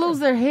wants to lose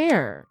their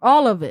hair?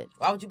 All of it.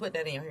 Why would you put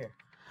that in your hair?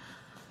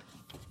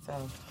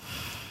 So,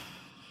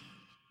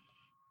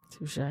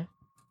 touche.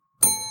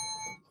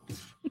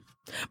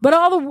 But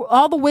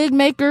all the wig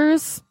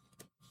makers,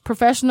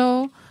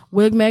 professional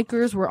wig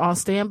makers, were on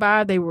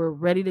standby. They were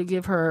ready to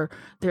give her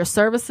their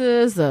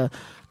services. The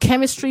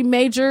chemistry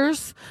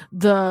majors,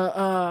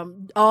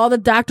 all the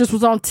doctors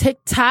was on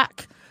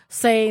TikTok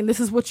saying this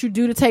is what you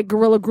do to take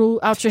Gorilla Glue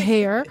out your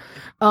hair.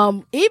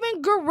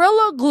 Even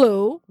Gorilla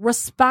Glue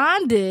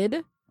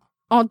responded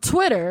on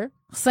Twitter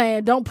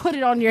saying don't put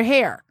it on your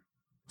hair.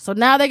 So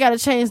now they got to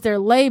change their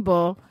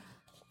label.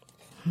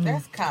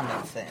 that's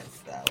common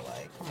sense, though.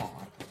 Like, come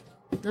on.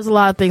 There's a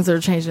lot of things that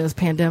are changing in this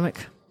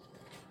pandemic.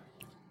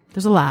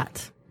 There's a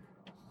lot.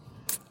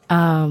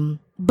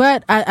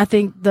 But I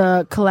think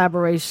the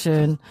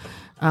collaboration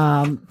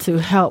to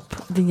help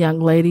the young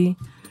lady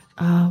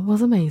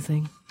was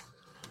amazing.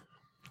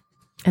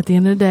 At the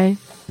end of the day,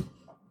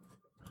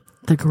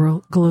 the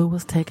glue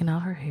was taking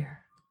out her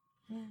hair.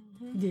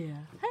 Mm-hmm. Yeah.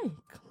 Hey.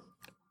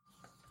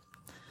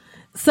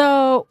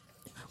 So,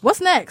 what's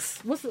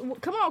next?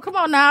 Come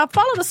on now.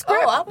 Follow the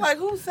script. Oh, I'm like,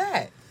 who's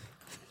that?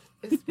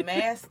 It's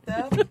masked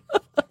up.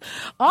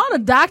 All the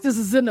doctors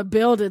is in the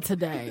building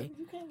today.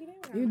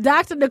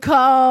 Dr.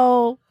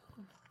 Nicole,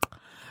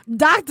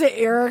 Dr.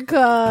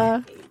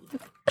 Erica.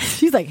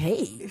 She's like,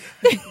 hey.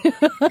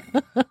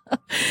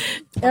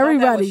 Everybody.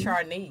 That was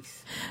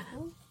Charnice.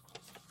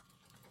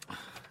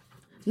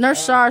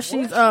 Nurse Char,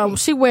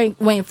 she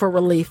waiting for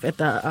relief at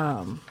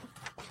the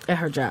at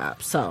her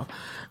job. So,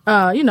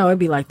 it'd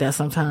be like that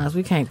sometimes.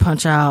 We can't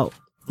punch out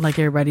like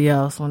everybody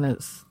else when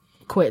it's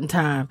quitting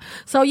time.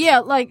 So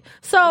yeah,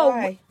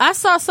 Why? I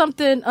saw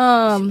something.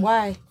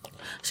 Why?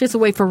 She has to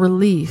wait for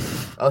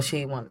relief. Oh,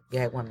 she one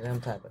of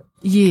them type of.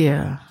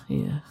 Yeah.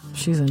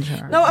 She's in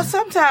charge. No,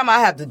 sometimes I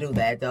have to do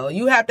that though.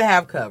 You have to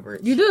have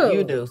coverage. You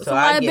do. So it's a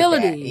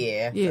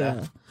liability.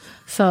 Yeah.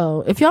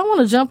 So if y'all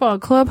want to jump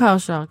on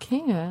Clubhouse, y'all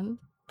can.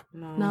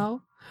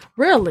 No?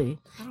 Really?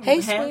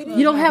 Hey, sweetie.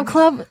 You don't have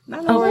club?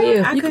 How are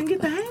you? I couldn't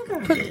get the hang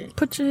of it.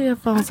 Put your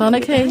headphones on.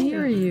 They can't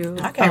hear you.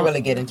 I can't really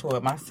get into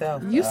it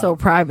myself. You so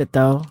private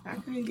though. I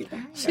couldn't get the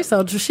hang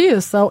of it. She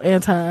is so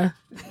anti.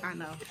 I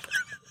know.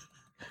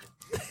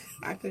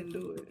 I couldn't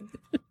do it.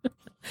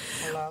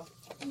 Hello.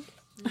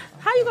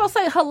 How you gonna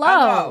say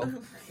hello?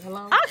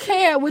 Hello. I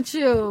can't with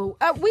you.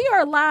 We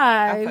are I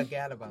live.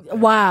 forgot about that.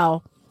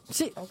 Wow.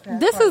 Okay,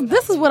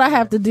 This is what I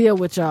have to deal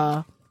with,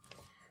 y'all.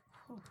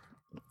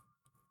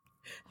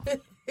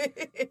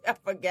 I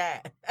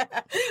forgot.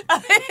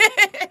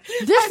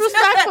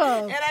 Disrespectful.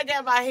 And I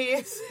got my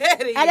head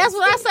set. And that's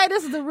what I say.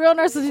 This is the Real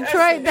Nurse of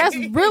Detroit. That's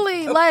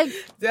really like,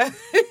 What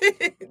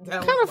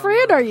kind of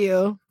friend are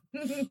you?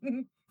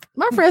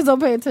 My friends don't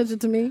pay attention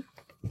to me.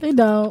 They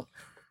don't.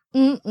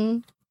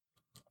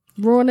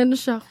 Ruining the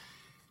show.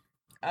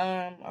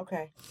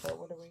 Okay. So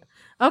what are we?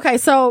 Okay,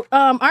 so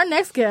our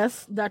next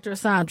guest, Dr.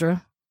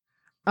 Sandra,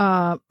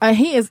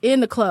 he is in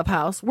the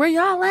clubhouse. Where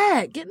y'all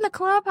at? Get in the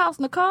clubhouse,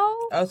 Nicole.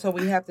 Oh, so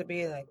we have to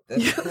be like the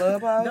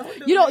clubhouse?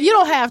 You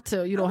don't have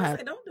to. You don't have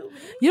to. Don't do me.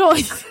 You don't.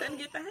 I couldn't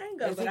get the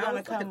hang of Is it. he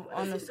gonna come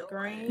on the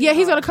screen? Yeah,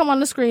 he's gonna come on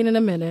the screen in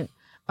a minute.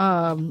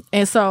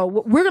 And so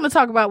we're gonna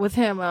talk about with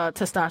him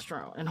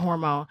testosterone and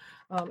hormone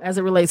as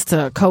it relates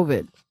to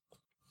COVID.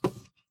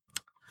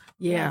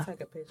 Yeah,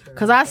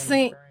 because I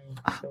seen.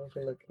 So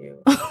it look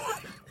cute.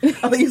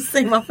 Oh, you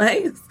see my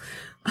face?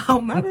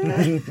 Oh, my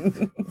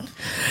bad.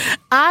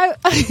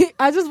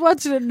 I just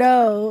want you to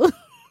know.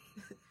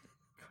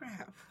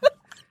 Crap.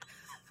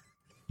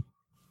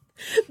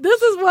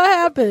 This is what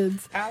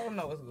happens. I don't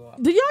know what's going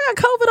on. Do y'all got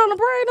COVID on the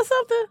brain or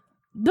something?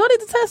 Do I need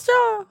to test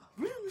y'all?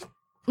 Really?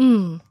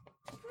 Really?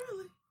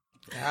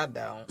 I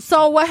don't.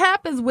 So what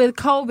happens with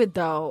COVID,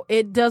 though,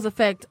 it does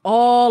affect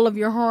all of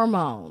your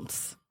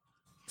hormones,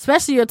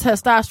 especially your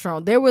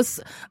testosterone. There was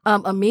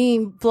a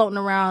meme floating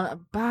around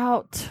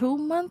about 2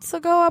 months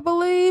ago, I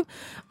believe,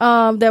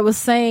 that was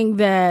saying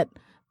that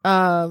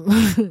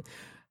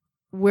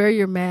wear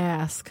your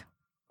mask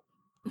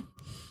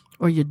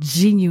or your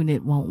G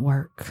unit won't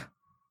work.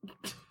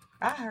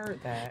 I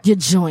heard that. Your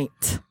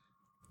joint.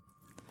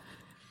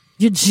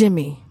 Your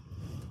Jimmy.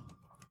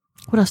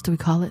 What else do we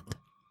call it?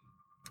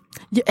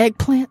 Your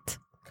eggplant.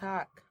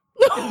 Cock.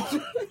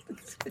 I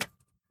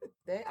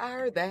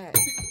heard that.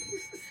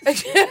 What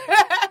is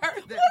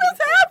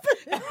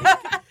happening?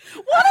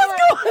 What is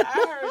going on? I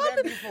heard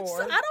that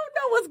before. I don't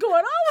know what's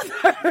going on with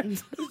her.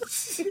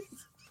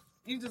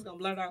 You just gonna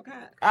blurt out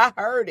cock? I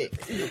heard it.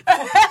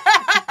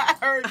 I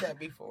heard that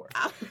before.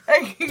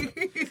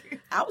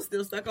 I was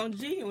still stuck on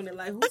G unit.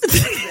 Like, who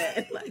says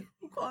that? Like,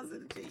 who calls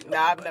it a G unit? No,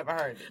 I've never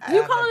heard it.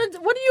 You call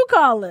it? What do you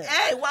call it?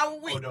 Hey, why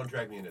would we? Oh, don't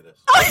drag me into this.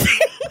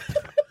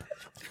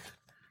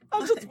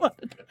 I'm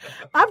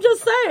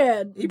just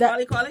saying. You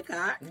probably call it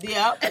cock.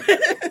 Yep.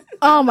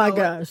 Oh my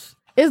gosh.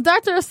 Is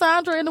Dr.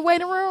 Sandra in the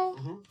waiting room?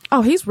 Mm-hmm.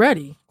 Oh, he's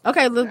ready.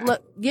 Okay, let's go. I was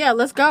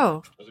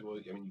like, well,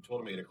 I mean, you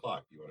told him 8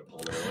 o'clock. You want to pull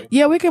him early?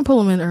 Yeah, we can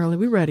pull him in early.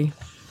 We ready.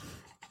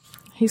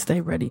 He stay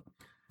ready.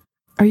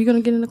 Are you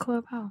gonna get in the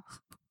clubhouse?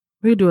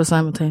 We do it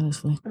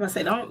simultaneously. I'm gonna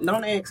say, don't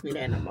ask me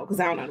that no more because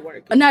I don't know how to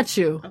work. Not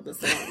you. I'm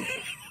just saying.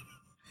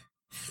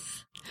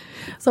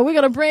 So we're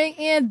gonna bring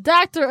in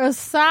Dr.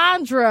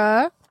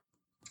 Sandra.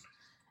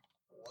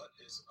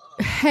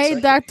 Hey,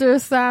 Dr.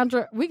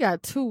 Sandra. We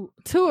got two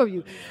of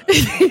you.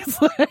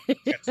 Hold on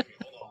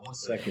 1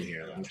 second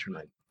here. Let me turn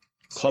my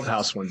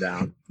clubhouse one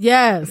down.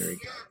 Yes. There we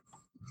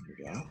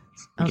go.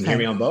 You can hear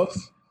me on both?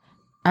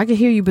 I can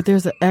hear you, but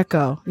there's an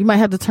echo. You might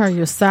have to turn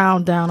your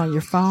sound down on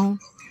your phone.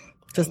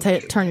 Just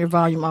turn your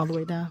volume all the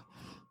way down.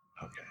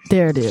 Okay.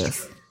 There it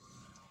is.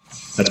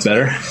 That's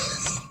better?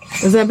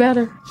 Is that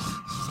better?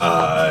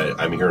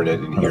 I'm hearing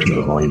it in here. Turn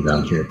the volume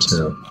down here,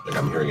 too. Like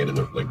I'm hearing it in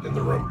the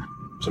room.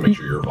 So make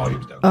sure your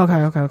volume's down.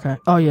 Okay.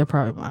 Oh, yeah,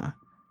 probably mine.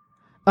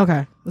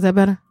 Okay. Is that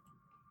better?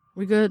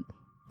 We good?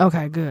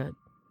 Okay, good.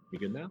 You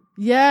good now?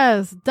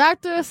 Yes.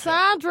 Dr.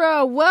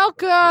 Sandra,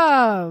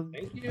 welcome.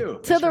 Thank you.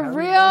 To the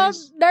Real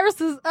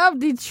Nurses of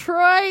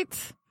Detroit.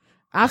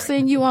 I've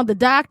seen you on The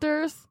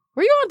Doctors.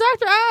 Were you on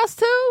Dr. Oz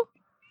too?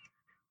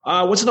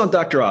 Wasn't on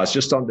Dr. Oz,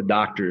 just on The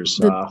Doctors.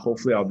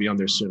 Hopefully I'll be on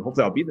there soon.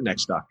 Hopefully I'll be the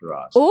next Dr.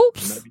 Oz.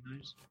 Oops. Wouldn't that be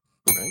nice?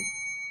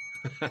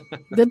 Right?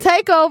 The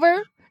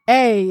takeover.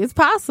 Hey, it's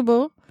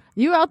possible.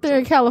 You out there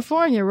in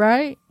California,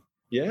 right?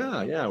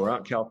 Yeah. We're out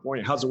in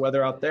California. How's the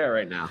weather out there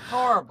right now?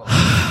 Horrible.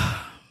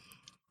 I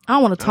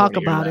don't want to talk wanna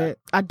hear about that. it.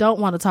 I don't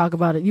want to talk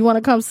about it. You want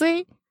to come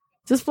see?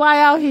 Just fly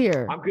out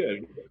here. I'm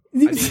good. I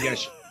think you guys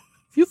should.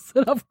 You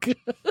said I'm good.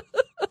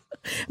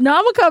 No,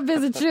 I'm going to come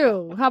visit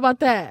you. How about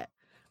that?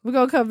 We're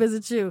going to come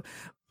visit you.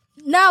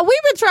 Now,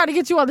 we've been trying to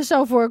get you on the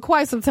show for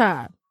quite some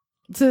time.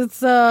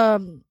 Since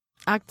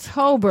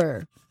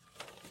October.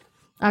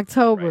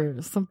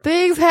 Right. Some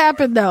things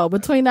happened, though,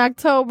 between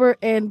October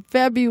and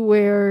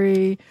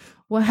February.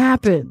 What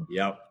happened?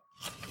 Yep.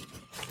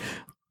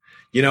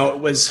 It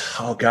was,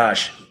 oh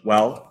gosh.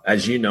 Well,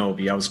 as you know,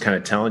 V, I was kind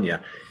of telling you,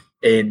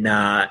 in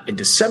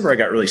December, I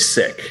got really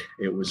sick.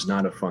 It was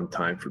not a fun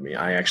time for me.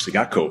 I actually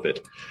got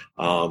COVID.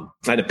 I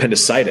had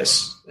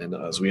appendicitis, and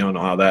as we all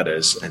know how that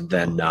is. And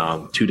then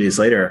 2 days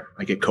later,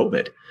 I get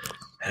COVID.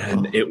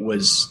 And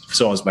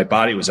my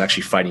body was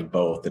actually fighting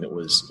both, and it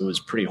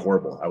was pretty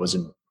horrible. I was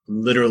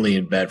literally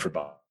in bed for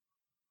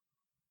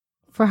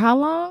For how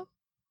long?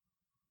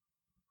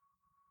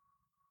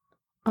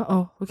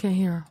 We can't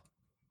hear her.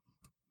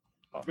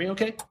 Are we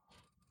okay?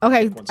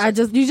 Okay,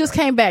 you just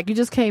came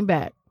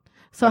back.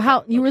 So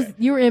okay,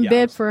 you were in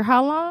bed for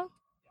how long?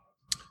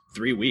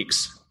 3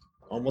 weeks.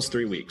 Almost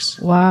 3 weeks.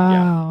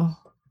 Wow.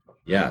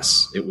 Yeah.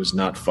 Yes, it was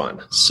not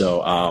fun.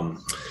 So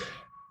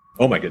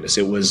oh my goodness,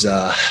 it was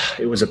a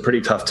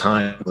pretty tough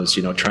time. It was,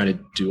 trying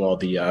to do all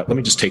the let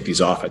me just take these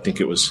off. I think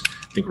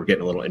we're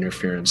getting a little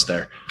interference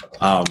there.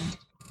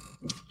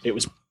 It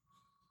was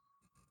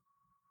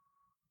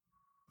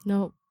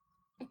Nope.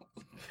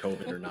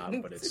 COVID or not,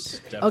 but it's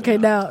definitely okay.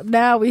 not.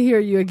 Now we hear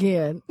you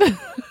again.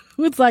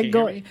 It's like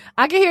going.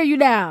 I can hear you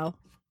now.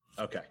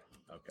 Okay.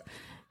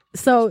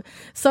 So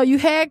you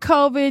had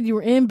COVID. You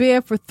were in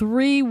bed for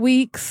 3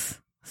 weeks.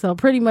 So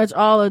pretty much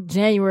all of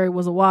January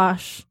was a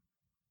wash.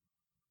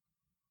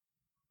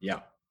 Yeah.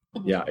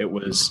 It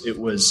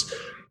was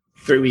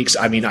 3 weeks.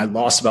 I mean, I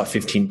lost about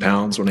 15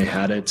 pounds when I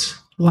had it.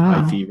 Wow.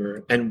 High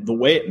fever, and the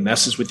way it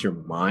messes with your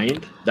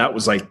mind. That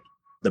was like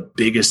the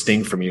biggest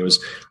thing for me. It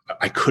was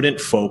I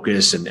couldn't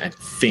focus and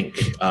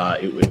think.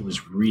 It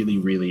was really,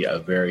 really a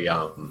very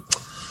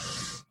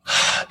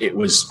it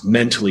was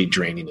mentally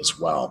draining as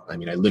well. I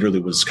mean, I literally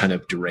was kind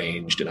of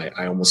deranged, and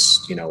I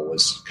almost,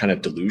 was kind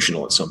of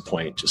delusional at some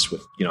point, just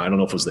with, I don't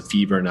know if it was the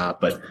fever or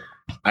not, but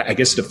I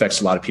guess it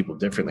affects a lot of people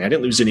differently. I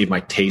didn't lose any of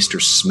my taste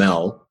or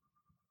smell.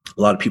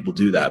 A lot of people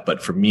do that,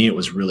 but for me, it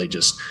was really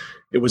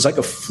it was like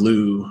a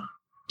flu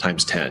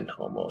times 10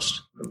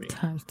 almost for me.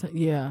 Times 10,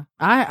 yeah.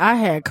 I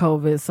had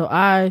COVID, so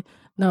I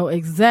know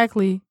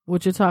exactly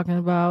what you're talking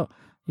about.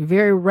 You're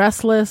very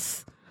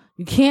restless.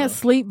 You can't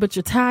sleep, but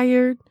you're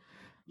tired.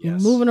 You're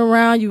moving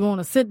around. You want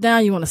to sit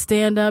down. You want to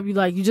stand up.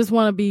 You just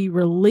want to be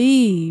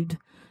relieved,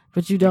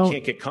 but you don't. You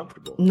can't get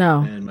comfortable.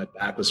 No. And my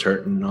back was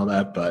hurting and all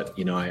that. But,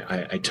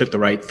 I took the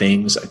right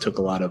things. I took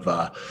a lot of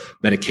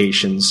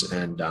medications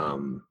and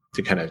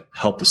to kind of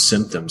help the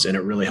symptoms. And it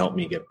really helped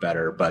me get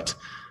better. But,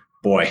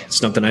 boy, it's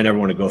something I never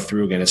want to go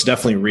through again. It's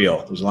definitely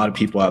real. There's a lot of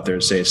people out there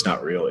that say it's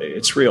not real.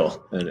 It's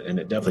real, and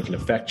it definitely can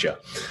affect you.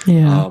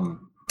 Yeah.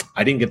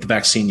 I didn't get the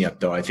vaccine yet,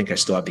 though. I think I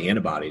still have the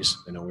antibodies.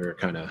 I know we were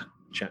kind of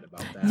chatting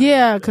about that.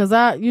 Yeah, because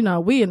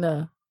we in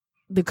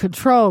the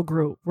control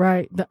group,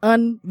 right? The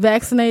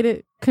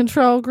unvaccinated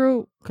control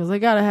group, because they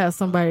got to have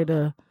somebody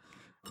to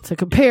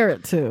compare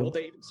it to. Well,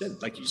 they even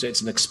said, like you said,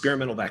 it's an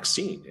experimental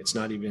vaccine. It's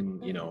not even,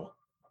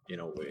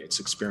 it's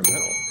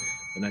experimental.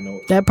 And I know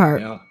that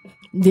part.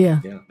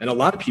 Yeah. And a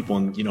lot of people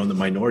in the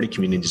minority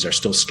communities are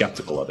still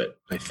skeptical of it,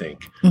 I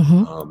think.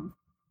 Mm-hmm.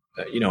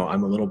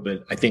 I'm a little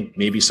bit, I think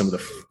maybe some of the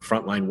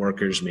frontline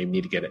workers may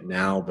need to get it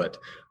now, but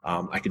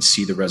I could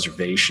see the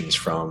reservations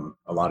from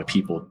a lot of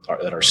people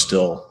that are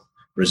still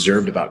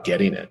reserved about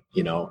getting it.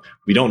 We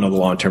don't know the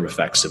long-term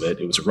effects of it.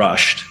 It was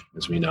rushed,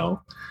 as we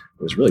know.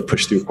 It was really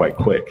pushed through quite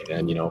quick.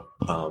 And,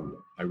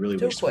 I really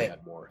wish we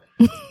had more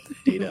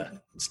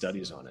data and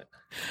studies on it.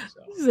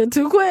 So. Is it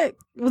too quick?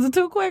 Was it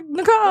too quick,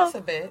 Nicole? Just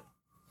a bit.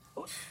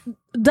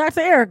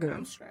 Dr. Erica.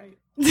 I'm straight.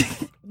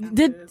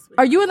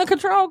 Are you in the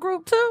control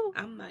group too?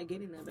 I'm not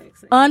getting that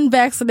vaccine.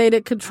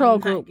 Unvaccinated control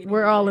group.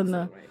 We're all in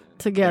the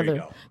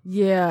together.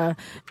 Yeah.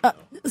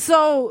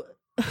 So,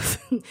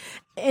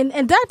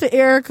 and Dr.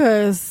 Erica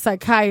is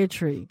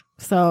psychiatry.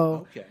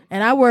 So,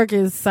 and I work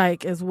in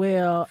psych as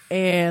well.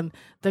 And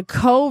the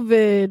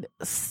COVID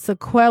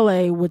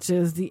sequelae, which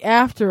is the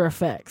after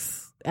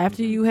effects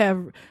after you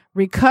have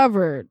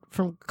recovered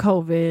from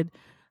COVID,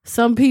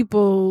 some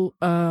people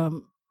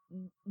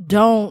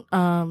don't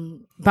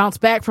bounce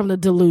back from the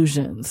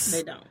delusions.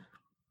 They don't.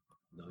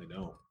 No,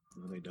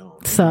 they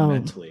don't. So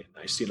mentally,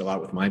 I see it a lot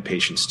with my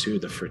patients too.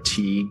 The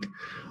fatigue.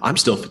 I'm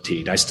still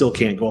fatigued. I still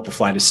can't go up a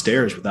flight of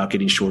stairs without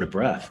getting short of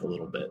breath a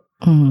little bit.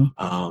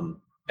 Mm-hmm.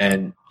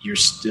 And you're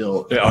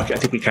still. I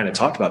think we kind of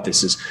talked about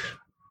this. Is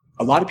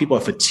a lot of people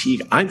have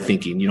fatigue. I'm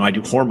thinking, I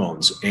do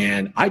hormones,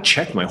 and I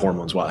checked my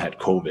hormones while I had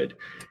COVID,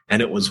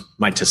 and it was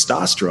my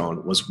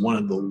testosterone was one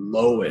of the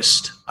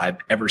lowest I've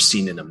ever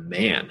seen in a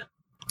man.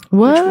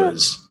 What? Which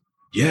was,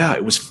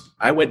 it was.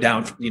 I went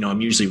down.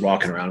 I'm usually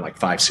walking around like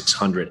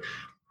 500-600.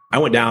 I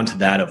went down to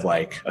that of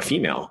like a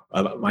female.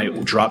 My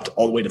dropped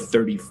all the way to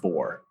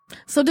 34.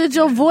 So did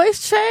your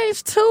voice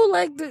change too?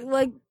 Like,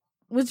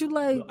 was you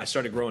like? I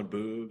started growing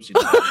boobs.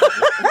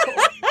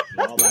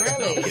 All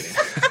that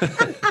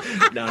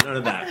stuff. No, none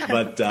of that.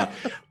 But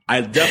I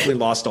definitely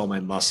lost all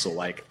my muscle.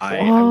 Like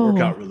I work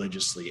out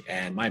religiously,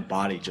 and my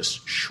body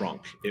just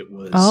shrunk. It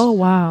was. Oh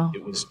wow!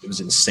 It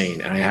was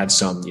insane, and I had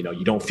some.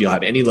 You don't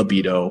have any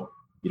libido.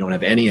 You don't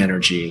have any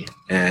energy,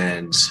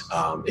 and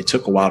it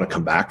took a while to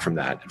come back from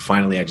that. And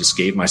finally, I just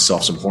gave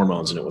myself some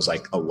hormones, and it was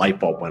like a light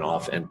bulb went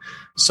off, and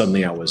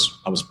suddenly I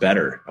was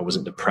better. I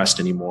wasn't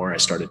depressed anymore. I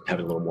started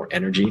having a little more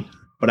energy.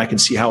 But I can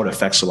see how it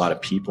affects a lot of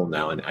people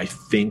now, and I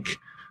think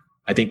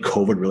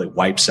COVID really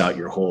wipes out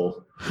your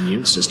whole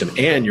immune system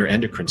and your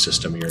endocrine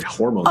system, your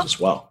hormones as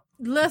well.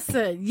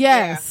 Listen,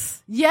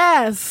 yes.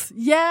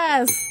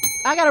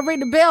 I got to ring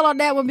the bell on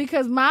that one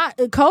because my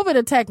COVID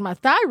attacked my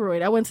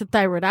thyroid. I went to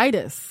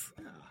thyroiditis.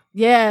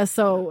 Yeah,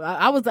 so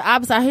I was the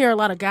opposite. I hear a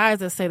lot of guys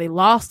that say they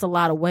lost a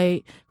lot of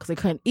weight because they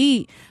couldn't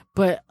eat,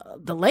 but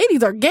the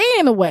ladies are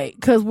gaining the weight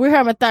because we're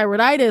having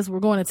thyroiditis.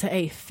 We're going into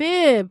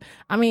AFib.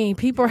 I mean,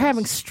 people are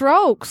having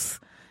strokes.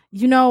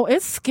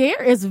 It's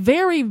scary. It's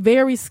very,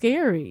 very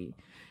scary.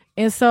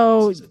 And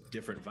so it's a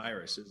different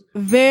virus, isn't it?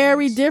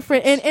 Very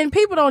different. And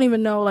people don't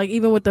even know, like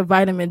even with the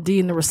vitamin D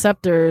and the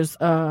receptors,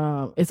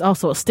 it's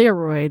also a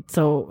steroid.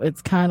 So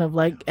it's kind of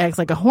like acts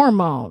like a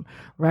hormone,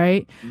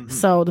 right? Mm-hmm.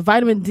 So the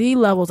vitamin D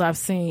levels I've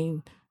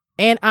seen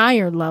and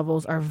iron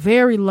levels are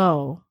very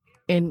low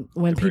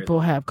when people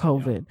have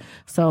COVID. Yeah.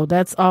 So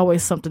that's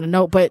always something to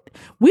note. But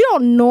we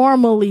don't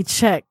normally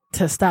check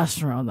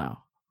testosterone though,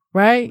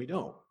 right? We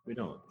don't.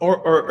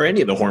 Or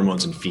any of the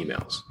hormones in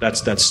females.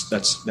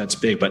 That's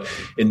big. But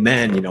in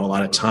men, a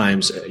lot of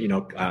times,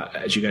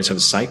 as you guys have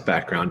a psych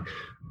background,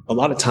 a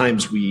lot of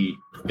times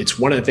it's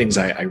one of the things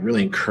I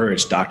really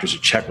encourage doctors to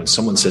check when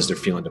someone says they're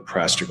feeling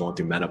depressed or going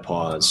through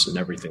menopause and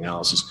everything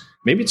else is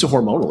maybe it's a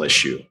hormonal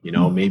issue,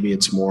 maybe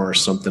it's more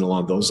something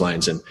along those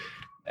lines. And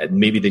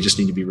maybe they just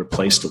need to be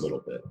replaced a little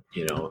bit,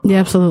 Yeah,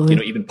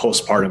 absolutely. Even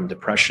postpartum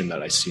depression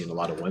that I see in a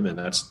lot of women,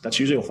 that's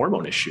usually a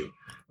hormone issue.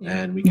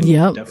 And we can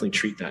definitely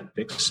treat that and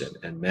fix it.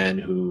 And men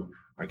who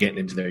are getting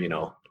into their,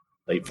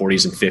 late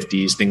 40s and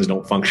 50s, things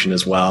don't function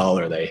as well,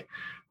 or they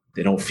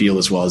don't feel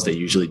as well as they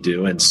usually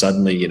do. And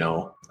suddenly, we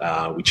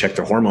check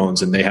their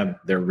hormones and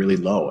they're really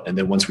low. And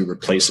then once we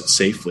replace it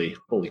safely,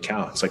 holy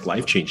cow, it's like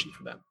life changing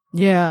for them.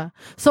 Yeah.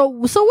 So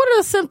what are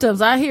the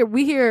symptoms? I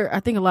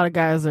think a lot of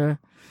guys are,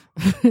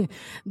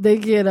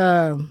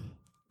 they're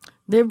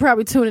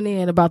probably tuning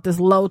in about this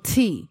low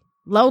T.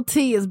 Low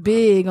T is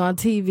big on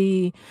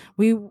TV.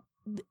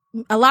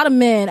 A lot of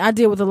men, I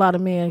deal with a lot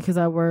of men because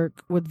I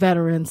work with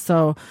veterans.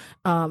 So,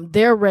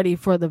 they're ready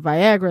for the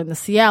Viagra and the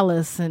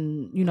Cialis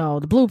and,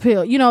 the blue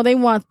pill, they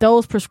want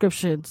those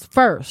prescriptions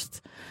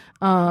first.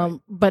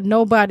 But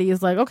nobody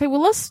is like, okay,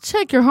 well, let's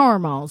check your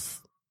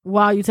hormones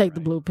while you take the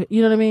blue pill.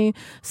 You know what I mean?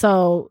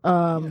 So,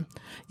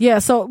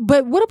 So,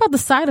 but what about the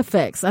side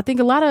effects? I think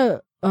a lot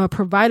of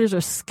providers are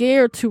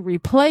scared to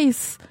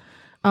replace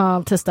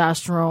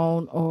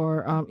testosterone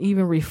or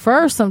even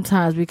refer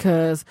sometimes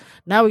because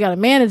now we got to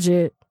manage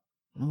it.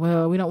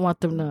 Well, we don't want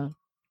them to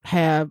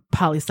have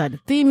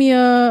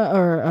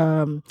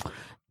polycythemia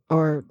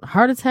or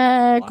heart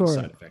attack or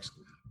side effects.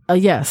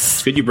 Yes.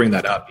 It's good you bring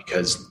that up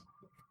because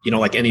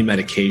like any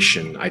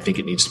medication, I think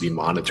it needs to be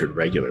monitored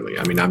regularly.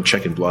 I mean, I'm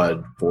checking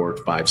blood 4,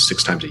 5,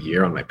 6 times a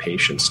year on my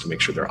patients to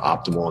make sure they're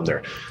optimal and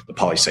the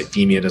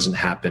polycythemia doesn't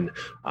happen.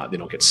 They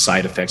don't get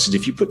side effects. And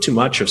if you put too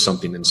much of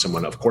something in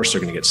someone, of course,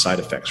 they're going to get side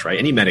effects, right?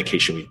 Any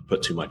medication we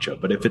put too much of.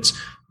 But if it's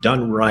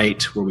done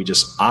right, where we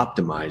just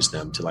optimize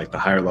them to like the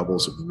higher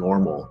levels of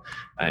normal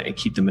and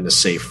keep them in a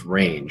safe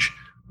range,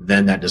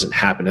 then that doesn't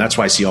happen. And that's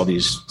why I see all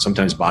these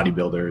sometimes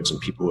bodybuilders and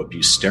people who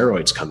abuse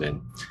steroids come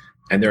in.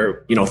 And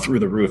they're, through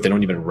the roof. They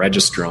don't even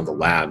register on the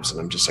labs. And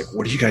I'm just like,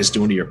 what are you guys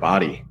doing to your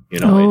body? You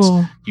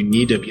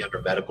need to be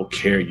under medical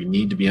care. You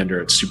need to be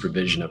under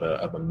supervision of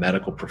a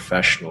medical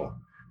professional,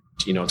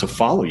 to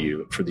follow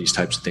you for these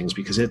types of things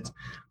because it's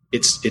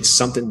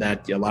something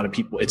that a lot of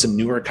people, it's a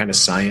newer kind of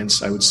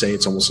science. I would say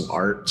it's almost an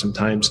art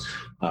sometimes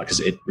because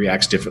it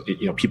reacts differently.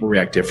 People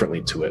react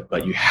differently to it,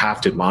 but you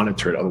have to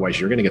monitor it. Otherwise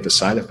you're going to get the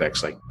side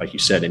effects like you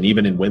said. And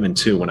even in women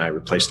too, when I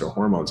replace their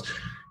hormones,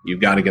 you've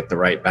got to get the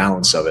right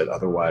balance of it.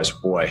 Otherwise,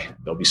 boy,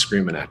 they'll be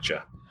screaming at you.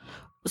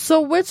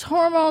 So which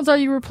hormones are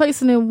you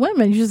replacing in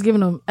women? You just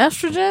giving them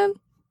estrogen?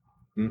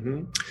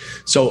 Mm-hmm.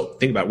 So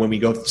think about when we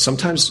go,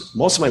 sometimes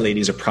most of my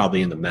ladies are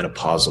probably in the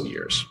menopausal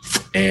years.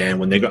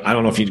 And when they go, I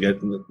don't know if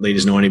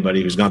ladies know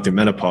anybody who's gone through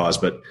menopause,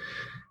 but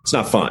it's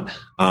not fun.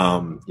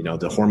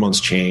 The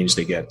hormones change.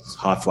 They get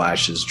hot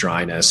flashes,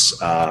 dryness,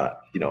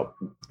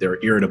 they're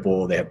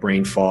irritable. They have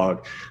brain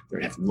fog.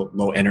 They have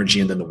low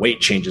energy. And then the weight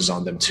changes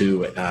on them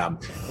too.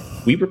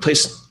 We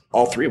replace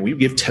all three. We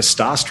give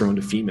testosterone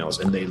to females,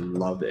 and they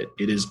love it.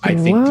 It is, I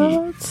think,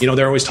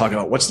 they're always talking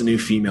about what's the new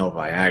female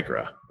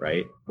Viagra,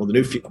 right? Well,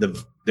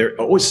 there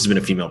always has been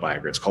a female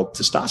Viagra. It's called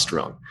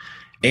testosterone.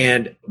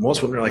 And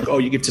most women are like, oh,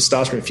 you give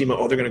testosterone to a female,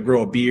 oh, they're going to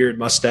grow a beard,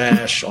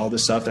 mustache, all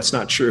this stuff. That's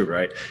not true,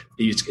 right?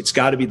 It's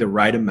got to be the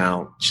right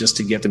amount just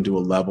to get them to a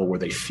level where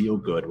they feel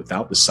good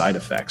without the side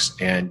effects.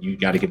 And you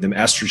got to give them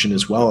estrogen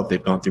as well if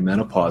they've gone through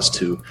menopause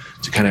to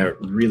kind of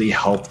really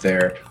help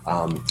their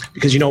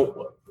because,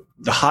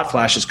 the hot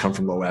flashes come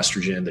from low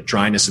estrogen, the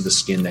dryness of the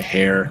skin, the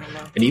hair,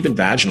 and even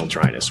vaginal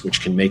dryness,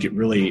 which can make it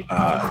really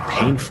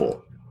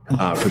painful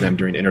for them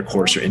during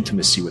intercourse or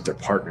intimacy with their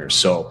partners.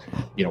 So,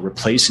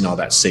 replacing all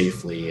that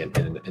safely and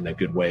in a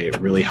good way, it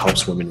really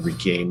helps women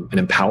regain and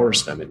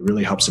empowers them. It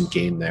really helps them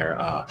gain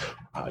their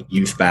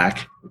youth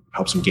back,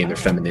 helps them gain their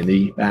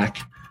femininity back.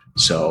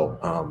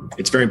 So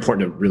it's very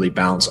important to really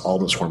balance all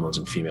those hormones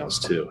in females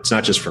too. It's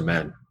not just for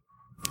men.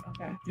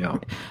 Okay. Yeah.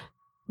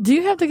 Do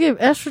you have to give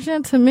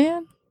estrogen to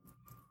men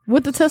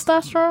with the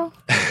testosterone?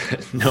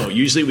 No,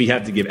 usually we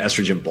have to give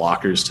estrogen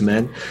blockers to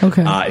men.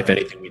 Okay. If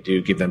anything, we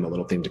do give them a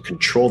little thing to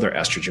control their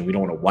estrogen. We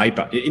don't want to wipe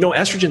out.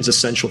 Estrogen is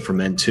essential for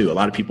men too. A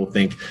lot of people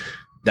think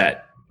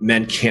that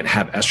men can't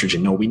have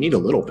estrogen. No, we need a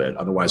little bit.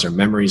 Otherwise, our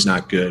memory's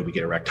not good. We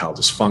get erectile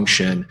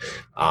dysfunction.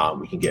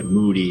 We can get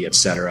moody,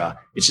 etc.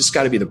 It's just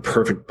got to be the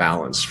perfect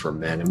balance for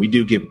men. And we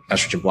do give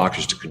estrogen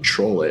blockers to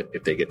control it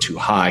if they get too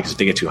high. Because if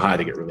they get too high,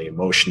 they get really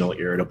emotional,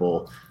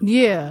 irritable.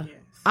 Yeah.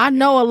 I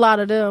know a lot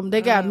of them.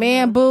 They got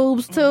man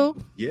boobs too.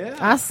 Yeah.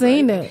 I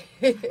seen it.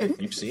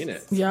 You've seen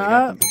it.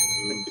 Yeah.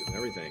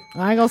 Everything.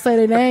 I ain't gonna say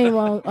their name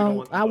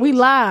we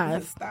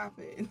live. Stop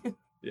it.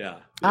 Yeah.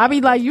 I'll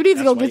be like, you need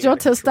to go get your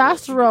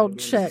testosterone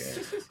checked.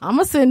 I'm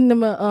gonna send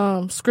them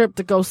a script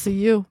to go see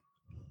you.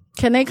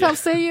 Can they come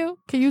see you?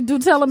 Can you do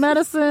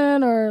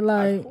telemedicine or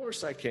like? Of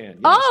course I can. Yes,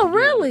 oh, we do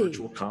really?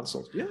 Virtual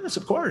consults. Yes,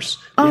 of course.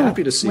 We're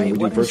happy to see. We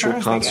do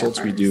virtual consults.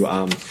 We do a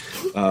lot of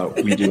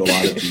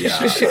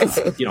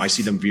the. I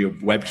see them via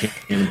webcam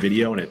and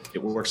video, and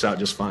it works out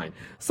just fine.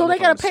 So they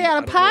gotta pay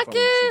out of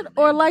pocket,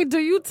 or like, do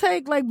you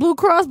take like Blue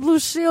Cross Blue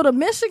Shield of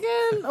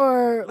Michigan,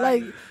 or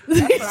like?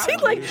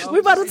 She's like, we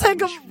about to take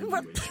them.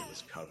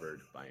 Is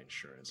covered by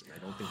insurance, and I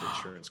don't think the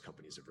insurance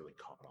companies have really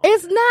caught on.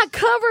 It's not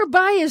covered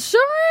by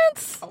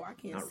insurance. Oh, I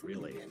can't. Not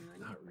really.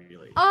 Not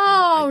really.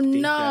 Oh I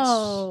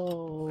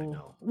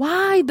no!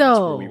 Why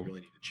though? We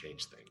really need to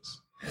change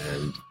things,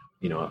 and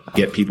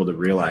get people to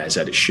realize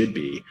that it should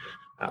be.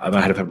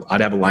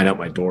 I'd have a line out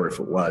my door if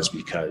it was,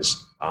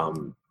 because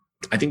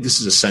I think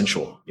this is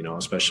essential.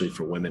 Especially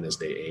for women as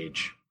they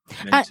age.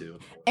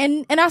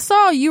 And I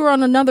saw you were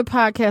on another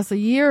podcast a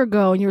year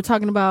ago, and you were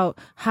talking about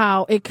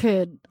how it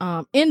could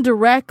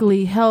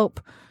indirectly help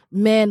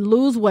men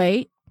lose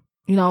weight.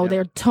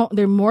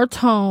 They're more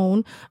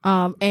toned,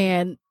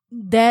 and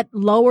that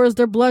lowers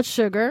their blood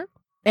sugar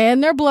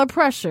and their blood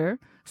pressure.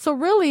 So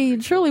really,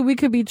 truly, we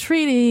could be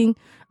treating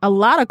a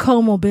lot of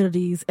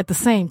comorbidities at the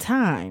same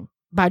time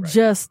by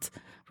just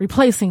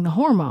replacing the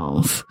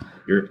hormones.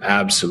 You're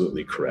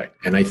absolutely correct.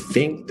 And I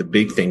think the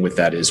big thing with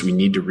that is we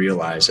need to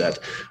realize that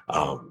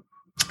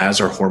as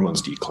our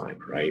hormones decline,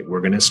 right,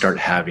 we're going to start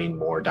having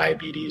more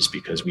diabetes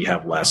because we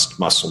have less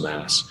muscle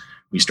mass.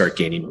 We start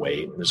gaining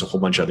weight, and there's a whole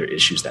bunch of other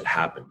issues that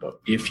happen. But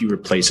if you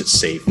replace it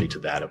safely to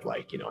that of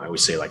I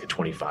always say like a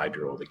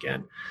 25-year-old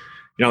again,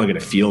 you're not only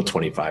going to feel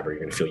 25 or you're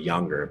going to feel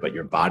younger, but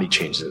your body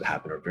changes that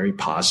happen are very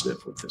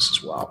positive with this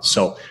as well.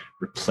 So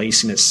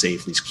replacing it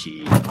safely is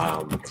key.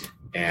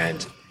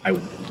 And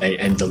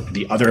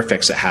the other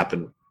effects that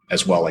happen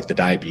as well, like the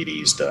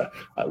diabetes, the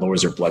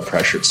lowers their blood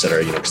pressure, et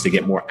cetera, because they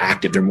get more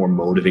active, they're more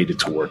motivated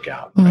to work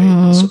out, right?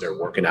 Mm-hmm. So they're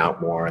working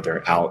out more,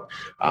 they're out,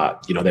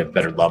 they have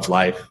better love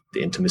life,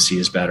 the intimacy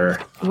is better.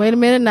 Wait a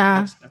minute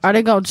now. Are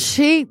they going to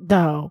cheat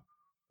though?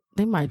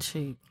 They might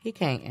cheat. He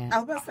can't answer. I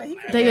was about to say, he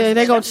can't.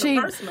 They going to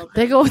cheat.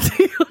 They going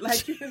to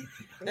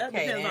that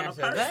depends on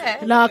a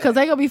person. No, because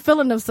they going to be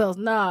feeling themselves.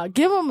 Nah,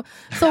 give them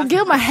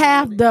a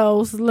half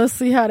dose. Let's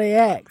see how they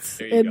act.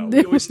 There you go.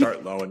 We always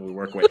start low and we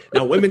work away.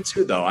 Now, women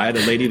too, though. I had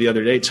a lady the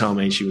other day tell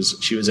me she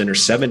was in her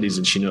 70s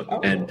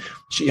and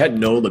she had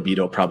no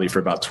libido probably for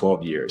about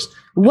 12 years.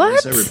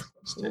 What?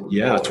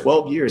 Yeah,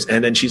 12 years.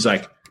 And then she's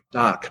like,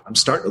 Doc, I'm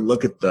starting to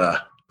look at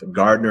the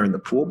gardener and the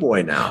pool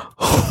boy now.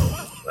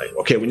 Like,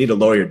 okay, we need to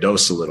lower your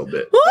dose a little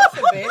bit.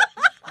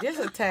 Just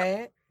a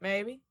tad,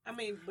 maybe. I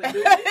mean, but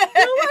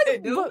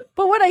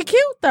were they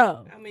cute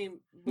though? I mean,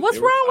 what's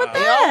wrong with They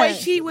that?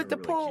 always cheat with the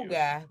pool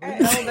guy. We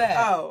know that.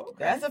 Oh, okay.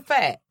 That's a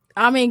fact.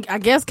 I mean, I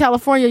guess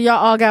California, y'all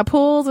all got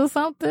pools or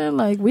something.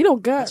 Like, we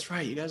don't got. That's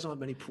right. You guys don't have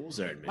many pools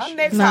there in Michigan. My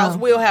next house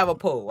will have a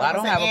pool. I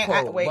don't have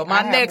a pool, but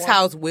my next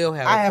house will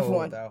have a pool. I have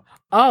one though.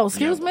 Oh,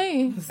 excuse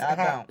me. I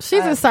don't.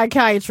 She's in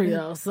psychiatry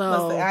though,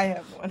 so I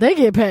have one. they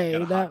get paid.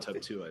 Got a hot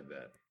tub too, I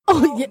bet.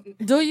 Oh, yeah.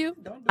 Do you?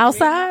 Don't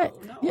Outside?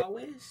 No, Yeah. I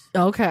wish.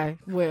 Okay.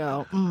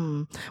 Well,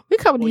 we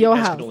coming to You your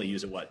guys house. can only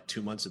use it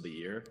 2 months of the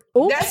year?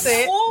 Oops. That's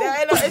it.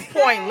 It's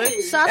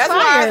pointless. Shots That's why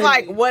I fired. was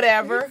like,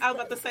 whatever. I was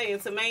about to say,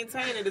 and to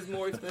maintain it is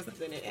more expensive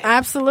than it.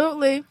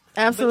 Absolutely.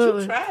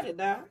 Absolutely. But you tried it,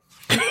 Doc.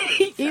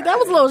 That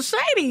was a little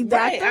shady,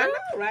 doctor. Right, I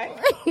know,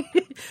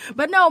 right?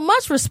 But no,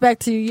 much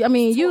respect to you. I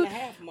mean,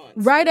 2.5 months.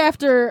 Right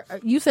after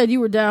you said you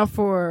were down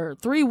for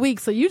 3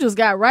 weeks, so you just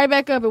got right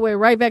back up and went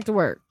right back to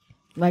work,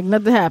 like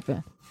nothing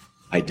happened.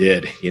 I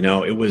did.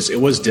 It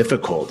was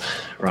difficult,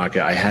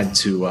 Raka. I had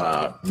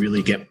to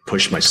really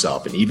push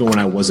myself, and even when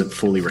I wasn't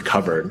fully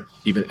recovered,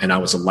 and I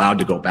was allowed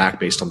to go back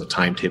based on the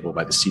timetable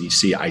by the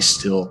CDC,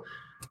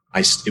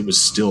 it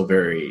was still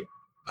very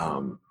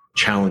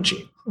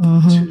challenging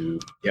to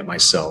get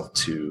myself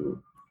to,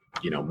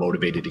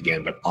 motivated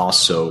again, but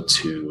also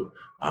to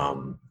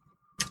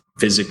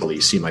physically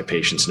see my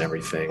patients and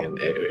everything. And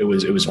it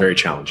was very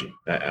challenging.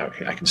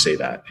 I can say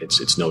that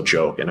it's no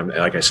joke. And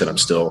like I said, I'm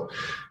still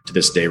to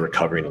this day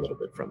recovering a little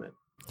bit from it.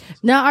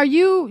 Now, are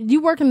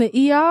you work in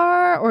the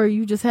ER, or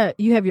you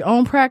have your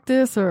own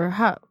practice, or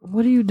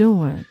what are you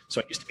doing?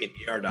 So I used to be an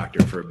ER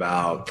doctor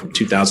from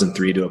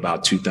 2003 to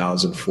about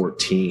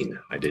 2014.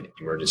 I did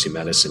emergency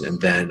medicine, and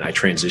then I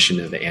transitioned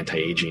into the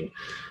anti-aging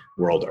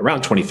world.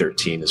 Around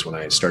 2013 is when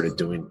I started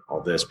doing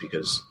all this,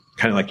 because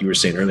kind of like you were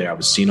saying earlier, I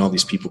was seeing all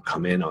these people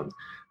come in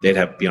they'd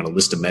have to be on a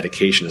list of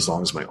medication as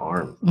long as my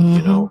arm,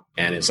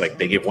 and it's like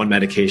they get one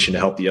medication to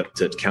help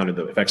to counter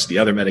the effects of the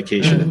other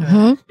medication.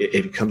 And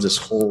it becomes this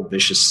whole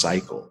vicious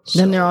cycle.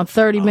 Then they're on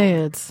 30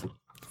 meds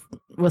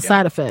with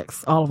side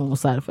effects, all of them with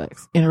side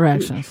effects,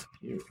 interactions.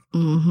 Huge.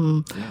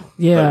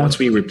 Yeah. But once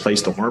we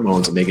replace the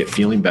hormones and they get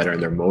feeling better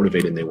and they're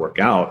motivated and they work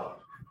out,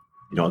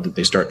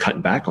 they start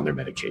cutting back on their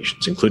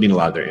medications, including a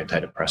lot of their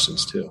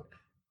antidepressants too.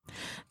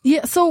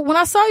 Yeah. So when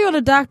I saw you at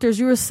the doctor's,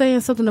 you were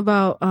saying something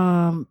about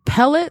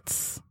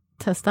pellets,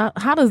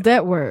 how does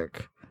that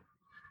work?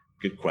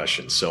 Good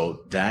question.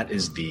 So that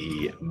is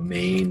the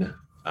main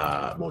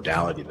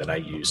modality that I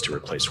use to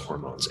replace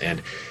hormones.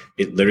 And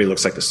it literally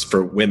looks like this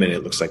for women.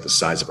 It looks like the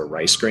size of a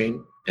rice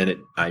grain, and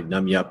I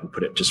numb you up and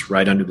put it just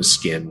right under the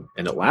skin.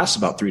 And it lasts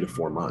about 3 to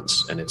 4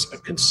 months. And it's a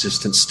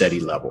consistent, steady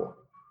level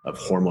of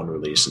hormone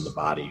release in the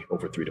body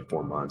over 3 to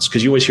 4 months.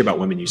 Because you always hear about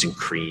women using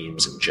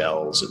creams and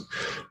gels and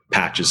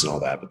patches and all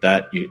that, but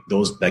that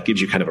gives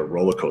you kind of a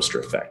roller coaster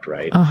effect,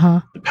 right?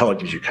 The pellet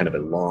gives you kind of a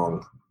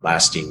long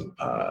lasting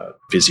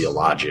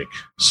physiologic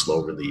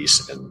slow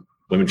release, and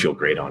women feel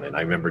great on it.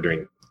 I remember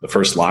during the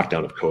first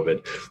lockdown of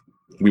COVID,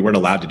 we weren't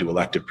allowed to do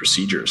elective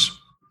procedures.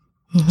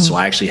 So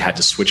I actually had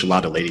to switch a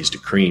lot of ladies to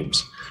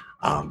creams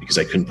because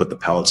I couldn't put the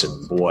pellets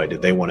in. Boy,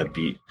 did they want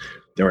to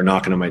they were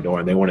knocking on my door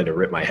and they wanted to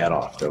rip my head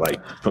off. They're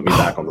like, put me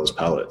back on those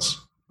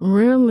pellets.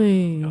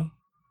 Really?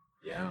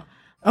 Yeah.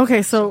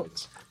 Okay, so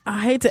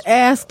I hate to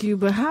ask you,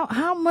 but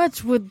how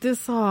much would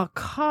this all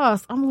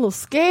cost? I'm a little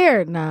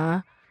scared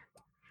now.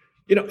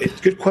 It's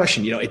a good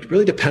question. It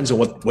really depends on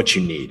what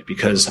you need,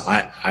 because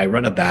I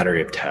run a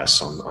battery of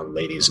tests on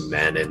ladies and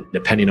men, and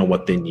depending on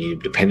what they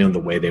need, depending on the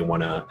way they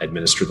want to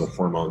administer the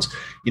hormones,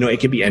 it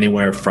can be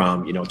anywhere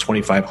from,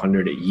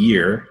 $2,500 a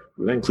year.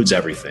 That includes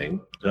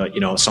everything.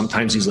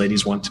 Sometimes these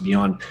ladies want to be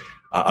on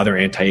other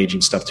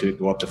anti-aging stuff to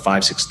go up to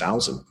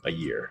 $5,000-6,000 a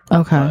year.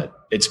 Okay.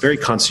 It's very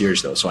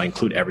concierge though. So I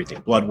include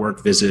everything, blood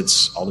work,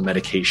 visits, all the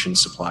medication,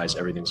 supplies,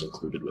 everything's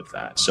included with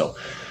that. So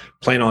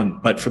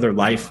but for their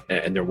life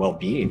and their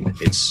well-being,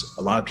 it's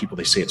a lot of people,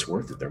 they say it's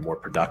worth it. They're more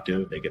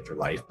productive. They get their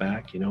life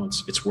back.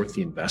 It's worth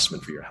the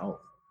investment for your health.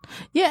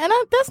 Yeah. And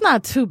that's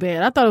not too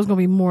bad. I thought it was going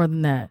to be more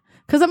than that.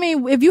 Cause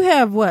if you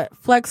have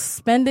flex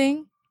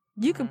spending,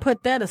 you can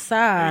put that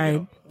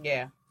aside.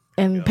 Yeah.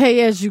 And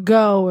pay as you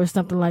go or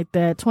something like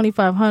that.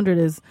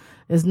 $2,500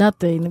 is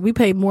nothing. We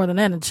pay more than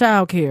that in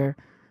childcare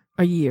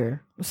a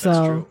year. So,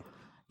 that's true.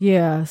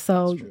 Yeah.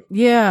 So,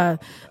 yeah.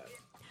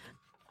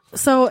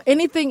 So,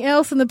 anything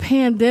else in the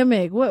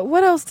pandemic?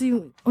 What else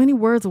any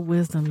words of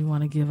wisdom you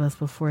want to give us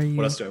before you?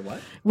 What else do I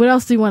what? What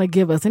else do you want to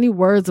give us? Any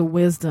words of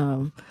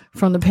wisdom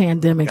from the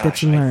pandemic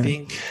that you learned?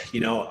 I think,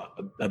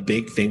 a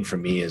big thing for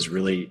me is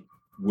really,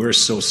 we're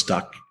so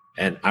stuck.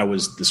 And I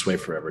was this way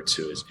forever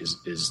too,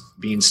 is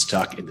being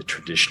stuck in the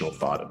traditional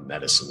thought of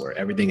medicine where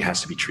everything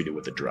has to be treated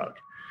with a drug,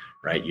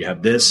 right? You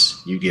have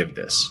this, you give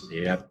this,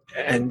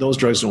 and those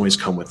drugs don't always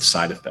come with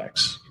side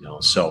effects,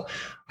 So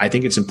I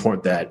think it's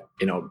important that,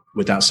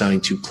 without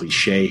sounding too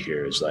cliche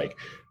here, is like,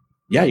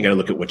 yeah, you got to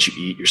look at what you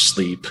eat, your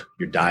sleep,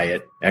 your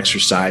diet,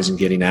 exercise, and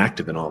getting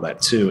active and all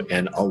that too.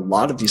 And a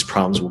lot of these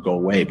problems will go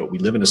away, but we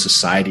live in a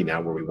society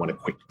now where we want a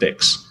quick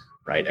fix.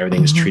 Right.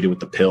 Everything is treated with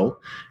the pill.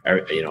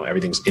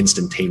 Everything's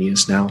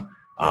instantaneous now.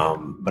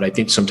 But I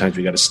think sometimes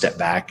we got to step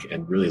back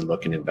and really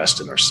look and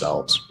invest in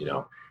ourselves,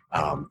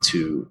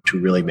 to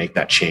really make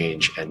that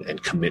change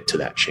and commit to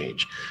that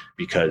change,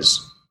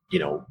 because,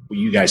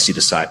 you guys see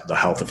the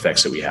health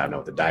effects that we have now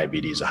with the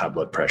diabetes, the high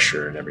blood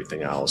pressure and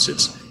everything else.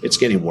 It's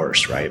getting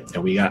worse. Right.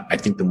 And I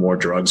think the more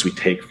drugs we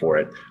take for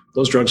it,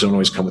 those drugs don't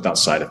always come without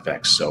side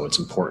effects. So it's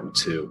important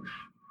to,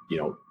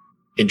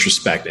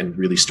 introspect and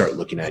really start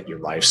looking at your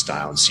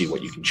lifestyle and see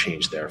what you can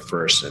change there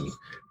first and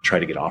try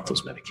to get off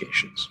those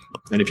medications.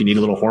 And if you need a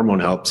little hormone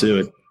help too,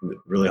 it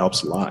really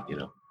helps a lot,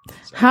 So.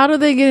 How do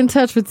they get in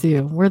touch with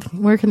you?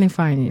 Where can they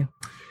find you?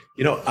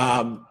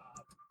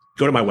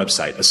 go to my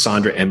website,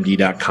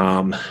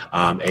 asandramd.com,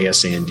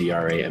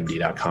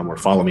 ASANDRAMD.com, or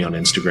follow me on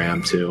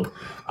Instagram too.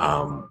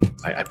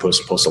 I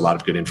post a lot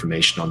of good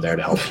information on there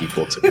to help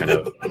people to kind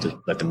of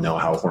to let them know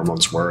how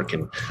hormones work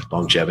and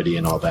longevity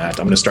and all that.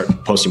 I'm going to start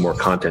posting more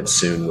content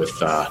soon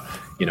with,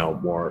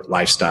 more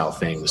lifestyle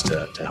things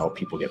to help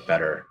people get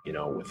better,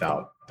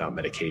 without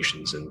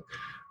medications. And,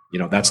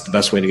 that's the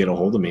best way to get a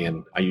hold of me.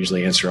 And I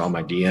usually answer all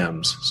my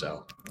DMs.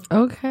 So.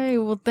 Okay.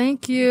 Well,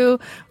 thank you.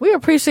 We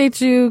appreciate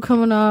you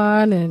coming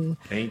on, and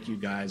thank you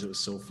guys. It was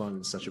so fun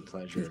and such a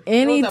pleasure.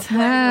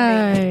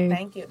 Anytime.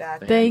 Thank you,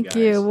 Doctor. Thank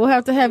you. We'll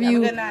have to have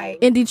you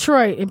in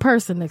Detroit in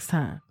person next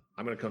time.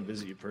 I'm going to come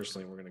visit you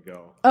personally. We're going to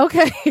go.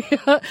 Okay. We're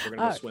going to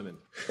go swimming.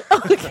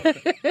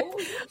 Okay.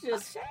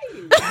 Just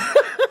shade.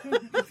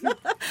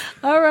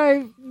 All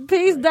right.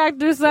 Peace,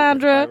 Dr.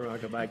 Sandra.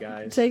 Bye,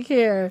 guys. Take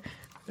care.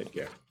 Take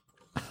care.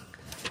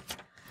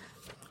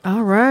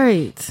 All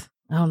right.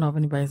 I don't know if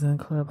anybody's in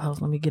the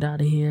clubhouse. Let me get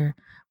out of here.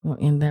 We'll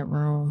end that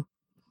room.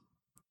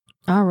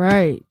 All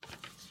right.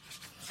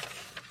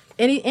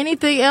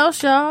 Anything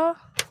else, y'all?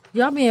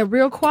 Y'all being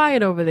real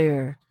quiet over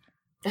there.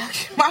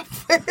 My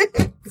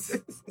face.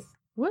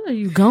 What are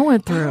you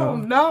going through? I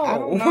don't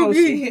know.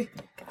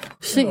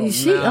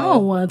 She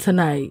on one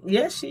tonight.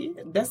 Yes, she.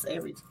 That's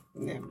every.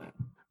 Never mind.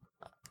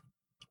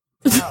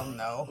 I don't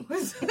know.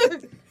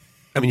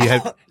 I mean,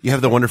 you have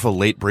the wonderful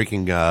late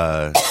breaking,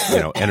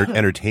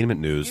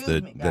 entertainment news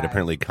that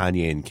apparently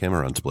Kanye and Kim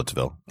are on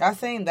Splitsville. I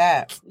seen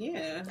that.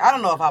 Yeah. I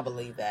don't know if I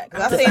believe that.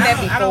 'Cause I seen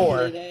that before. I don't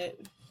believe that.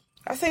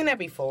 I've seen that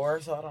before,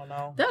 so I don't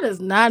know. That is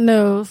not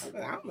news.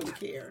 I don't really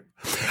care.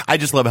 I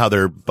just love how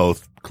they're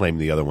both claiming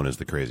the other one is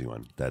the crazy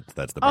one. That's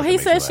the. Oh, he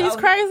says she's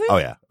crazy? Oh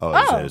yeah.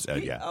 Oh. He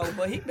says, yeah. Oh,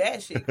 but he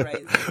batshit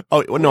crazy.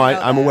 Oh well, no,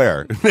 I'm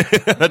aware.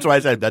 That's why I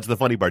said that's the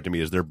funny part to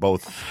me is they're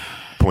both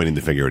pointing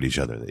the finger at each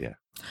other. Yeah.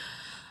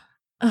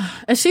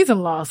 And she's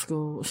in law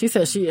school. She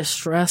says she is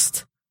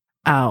stressed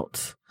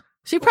out.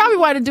 She probably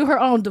wanted to do her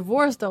own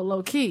divorce, though,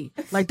 low key.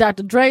 Like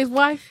Dr. Dre's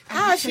wife.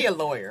 How is she a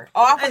lawyer?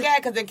 Oh, I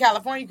forgot, because in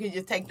California, you can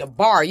just take the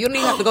bar. You don't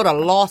even have to go to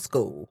law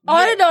school. Oh,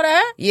 I didn't know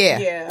that.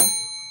 Yeah.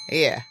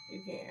 Yeah.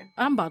 You can.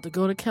 I'm about to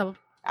go to California.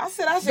 I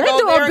said I should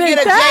go there and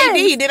get a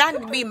JD. Then I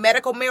can be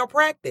medical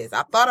malpractice.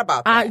 I thought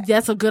about that.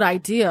 That's a good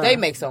idea. They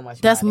make so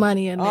much That's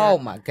money in there. Oh,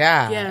 my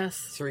God.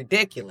 Yes. It's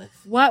ridiculous.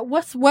 Why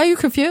are you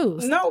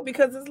confused? No,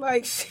 because it's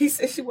like she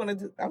said she wanted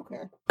to.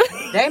 Okay.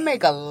 They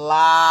make a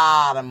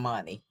lot of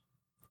money.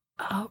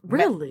 Oh,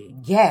 really?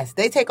 Yes.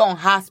 They take on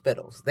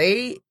hospitals.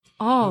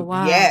 Oh,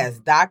 wow. Yes.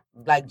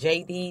 Like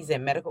JDs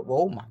and medical.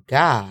 Oh, my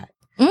God.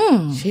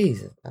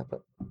 Jesus.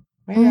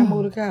 Maybe I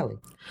move to Cali.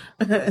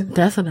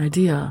 That's an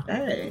idea.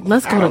 Hey,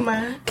 let's go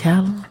to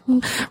Cali.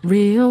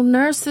 Real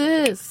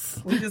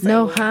nurses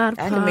know how to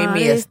party. That can make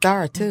me a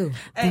star, too.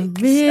 The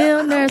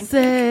real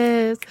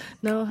nurses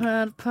know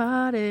how to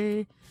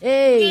party.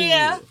 Hey.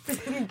 Yeah.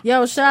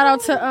 Yo, shout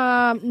out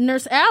to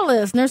Nurse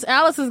Alice. Nurse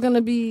Alice is going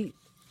to be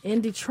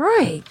in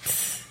Detroit.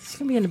 She's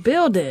going to be in the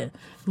building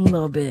in a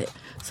little bit.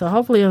 So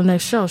hopefully on the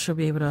next show, she'll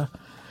be able to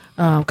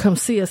come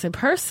see us in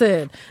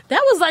person.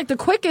 That was like the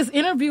quickest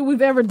interview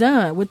we've ever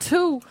done with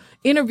two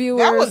interviewers.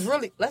 That was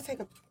really. Let's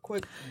take a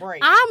quick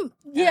break.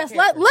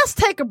 Let's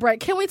take a break.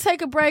 Can we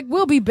take a break?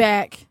 We'll be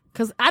back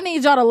because I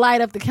need y'all to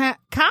light up the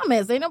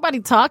comments. Ain't nobody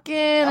talking.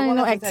 Ain't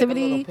no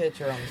activity. Take a little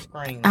picture on the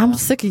screen. I'm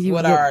sick of you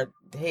with our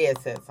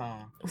headsets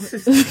on.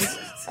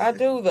 I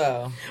do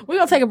though. We're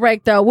gonna take a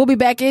break though. We'll be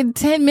back in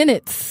 10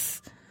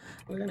 minutes.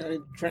 We're gonna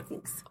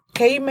drinks.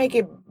 Can you make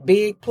it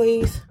big,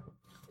 please?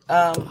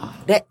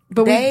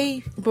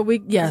 Dave.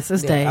 Yes,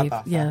 it's Dave.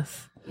 So.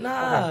 Yes.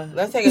 Nah. Okay.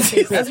 Let's take a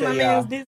picture. That's my man's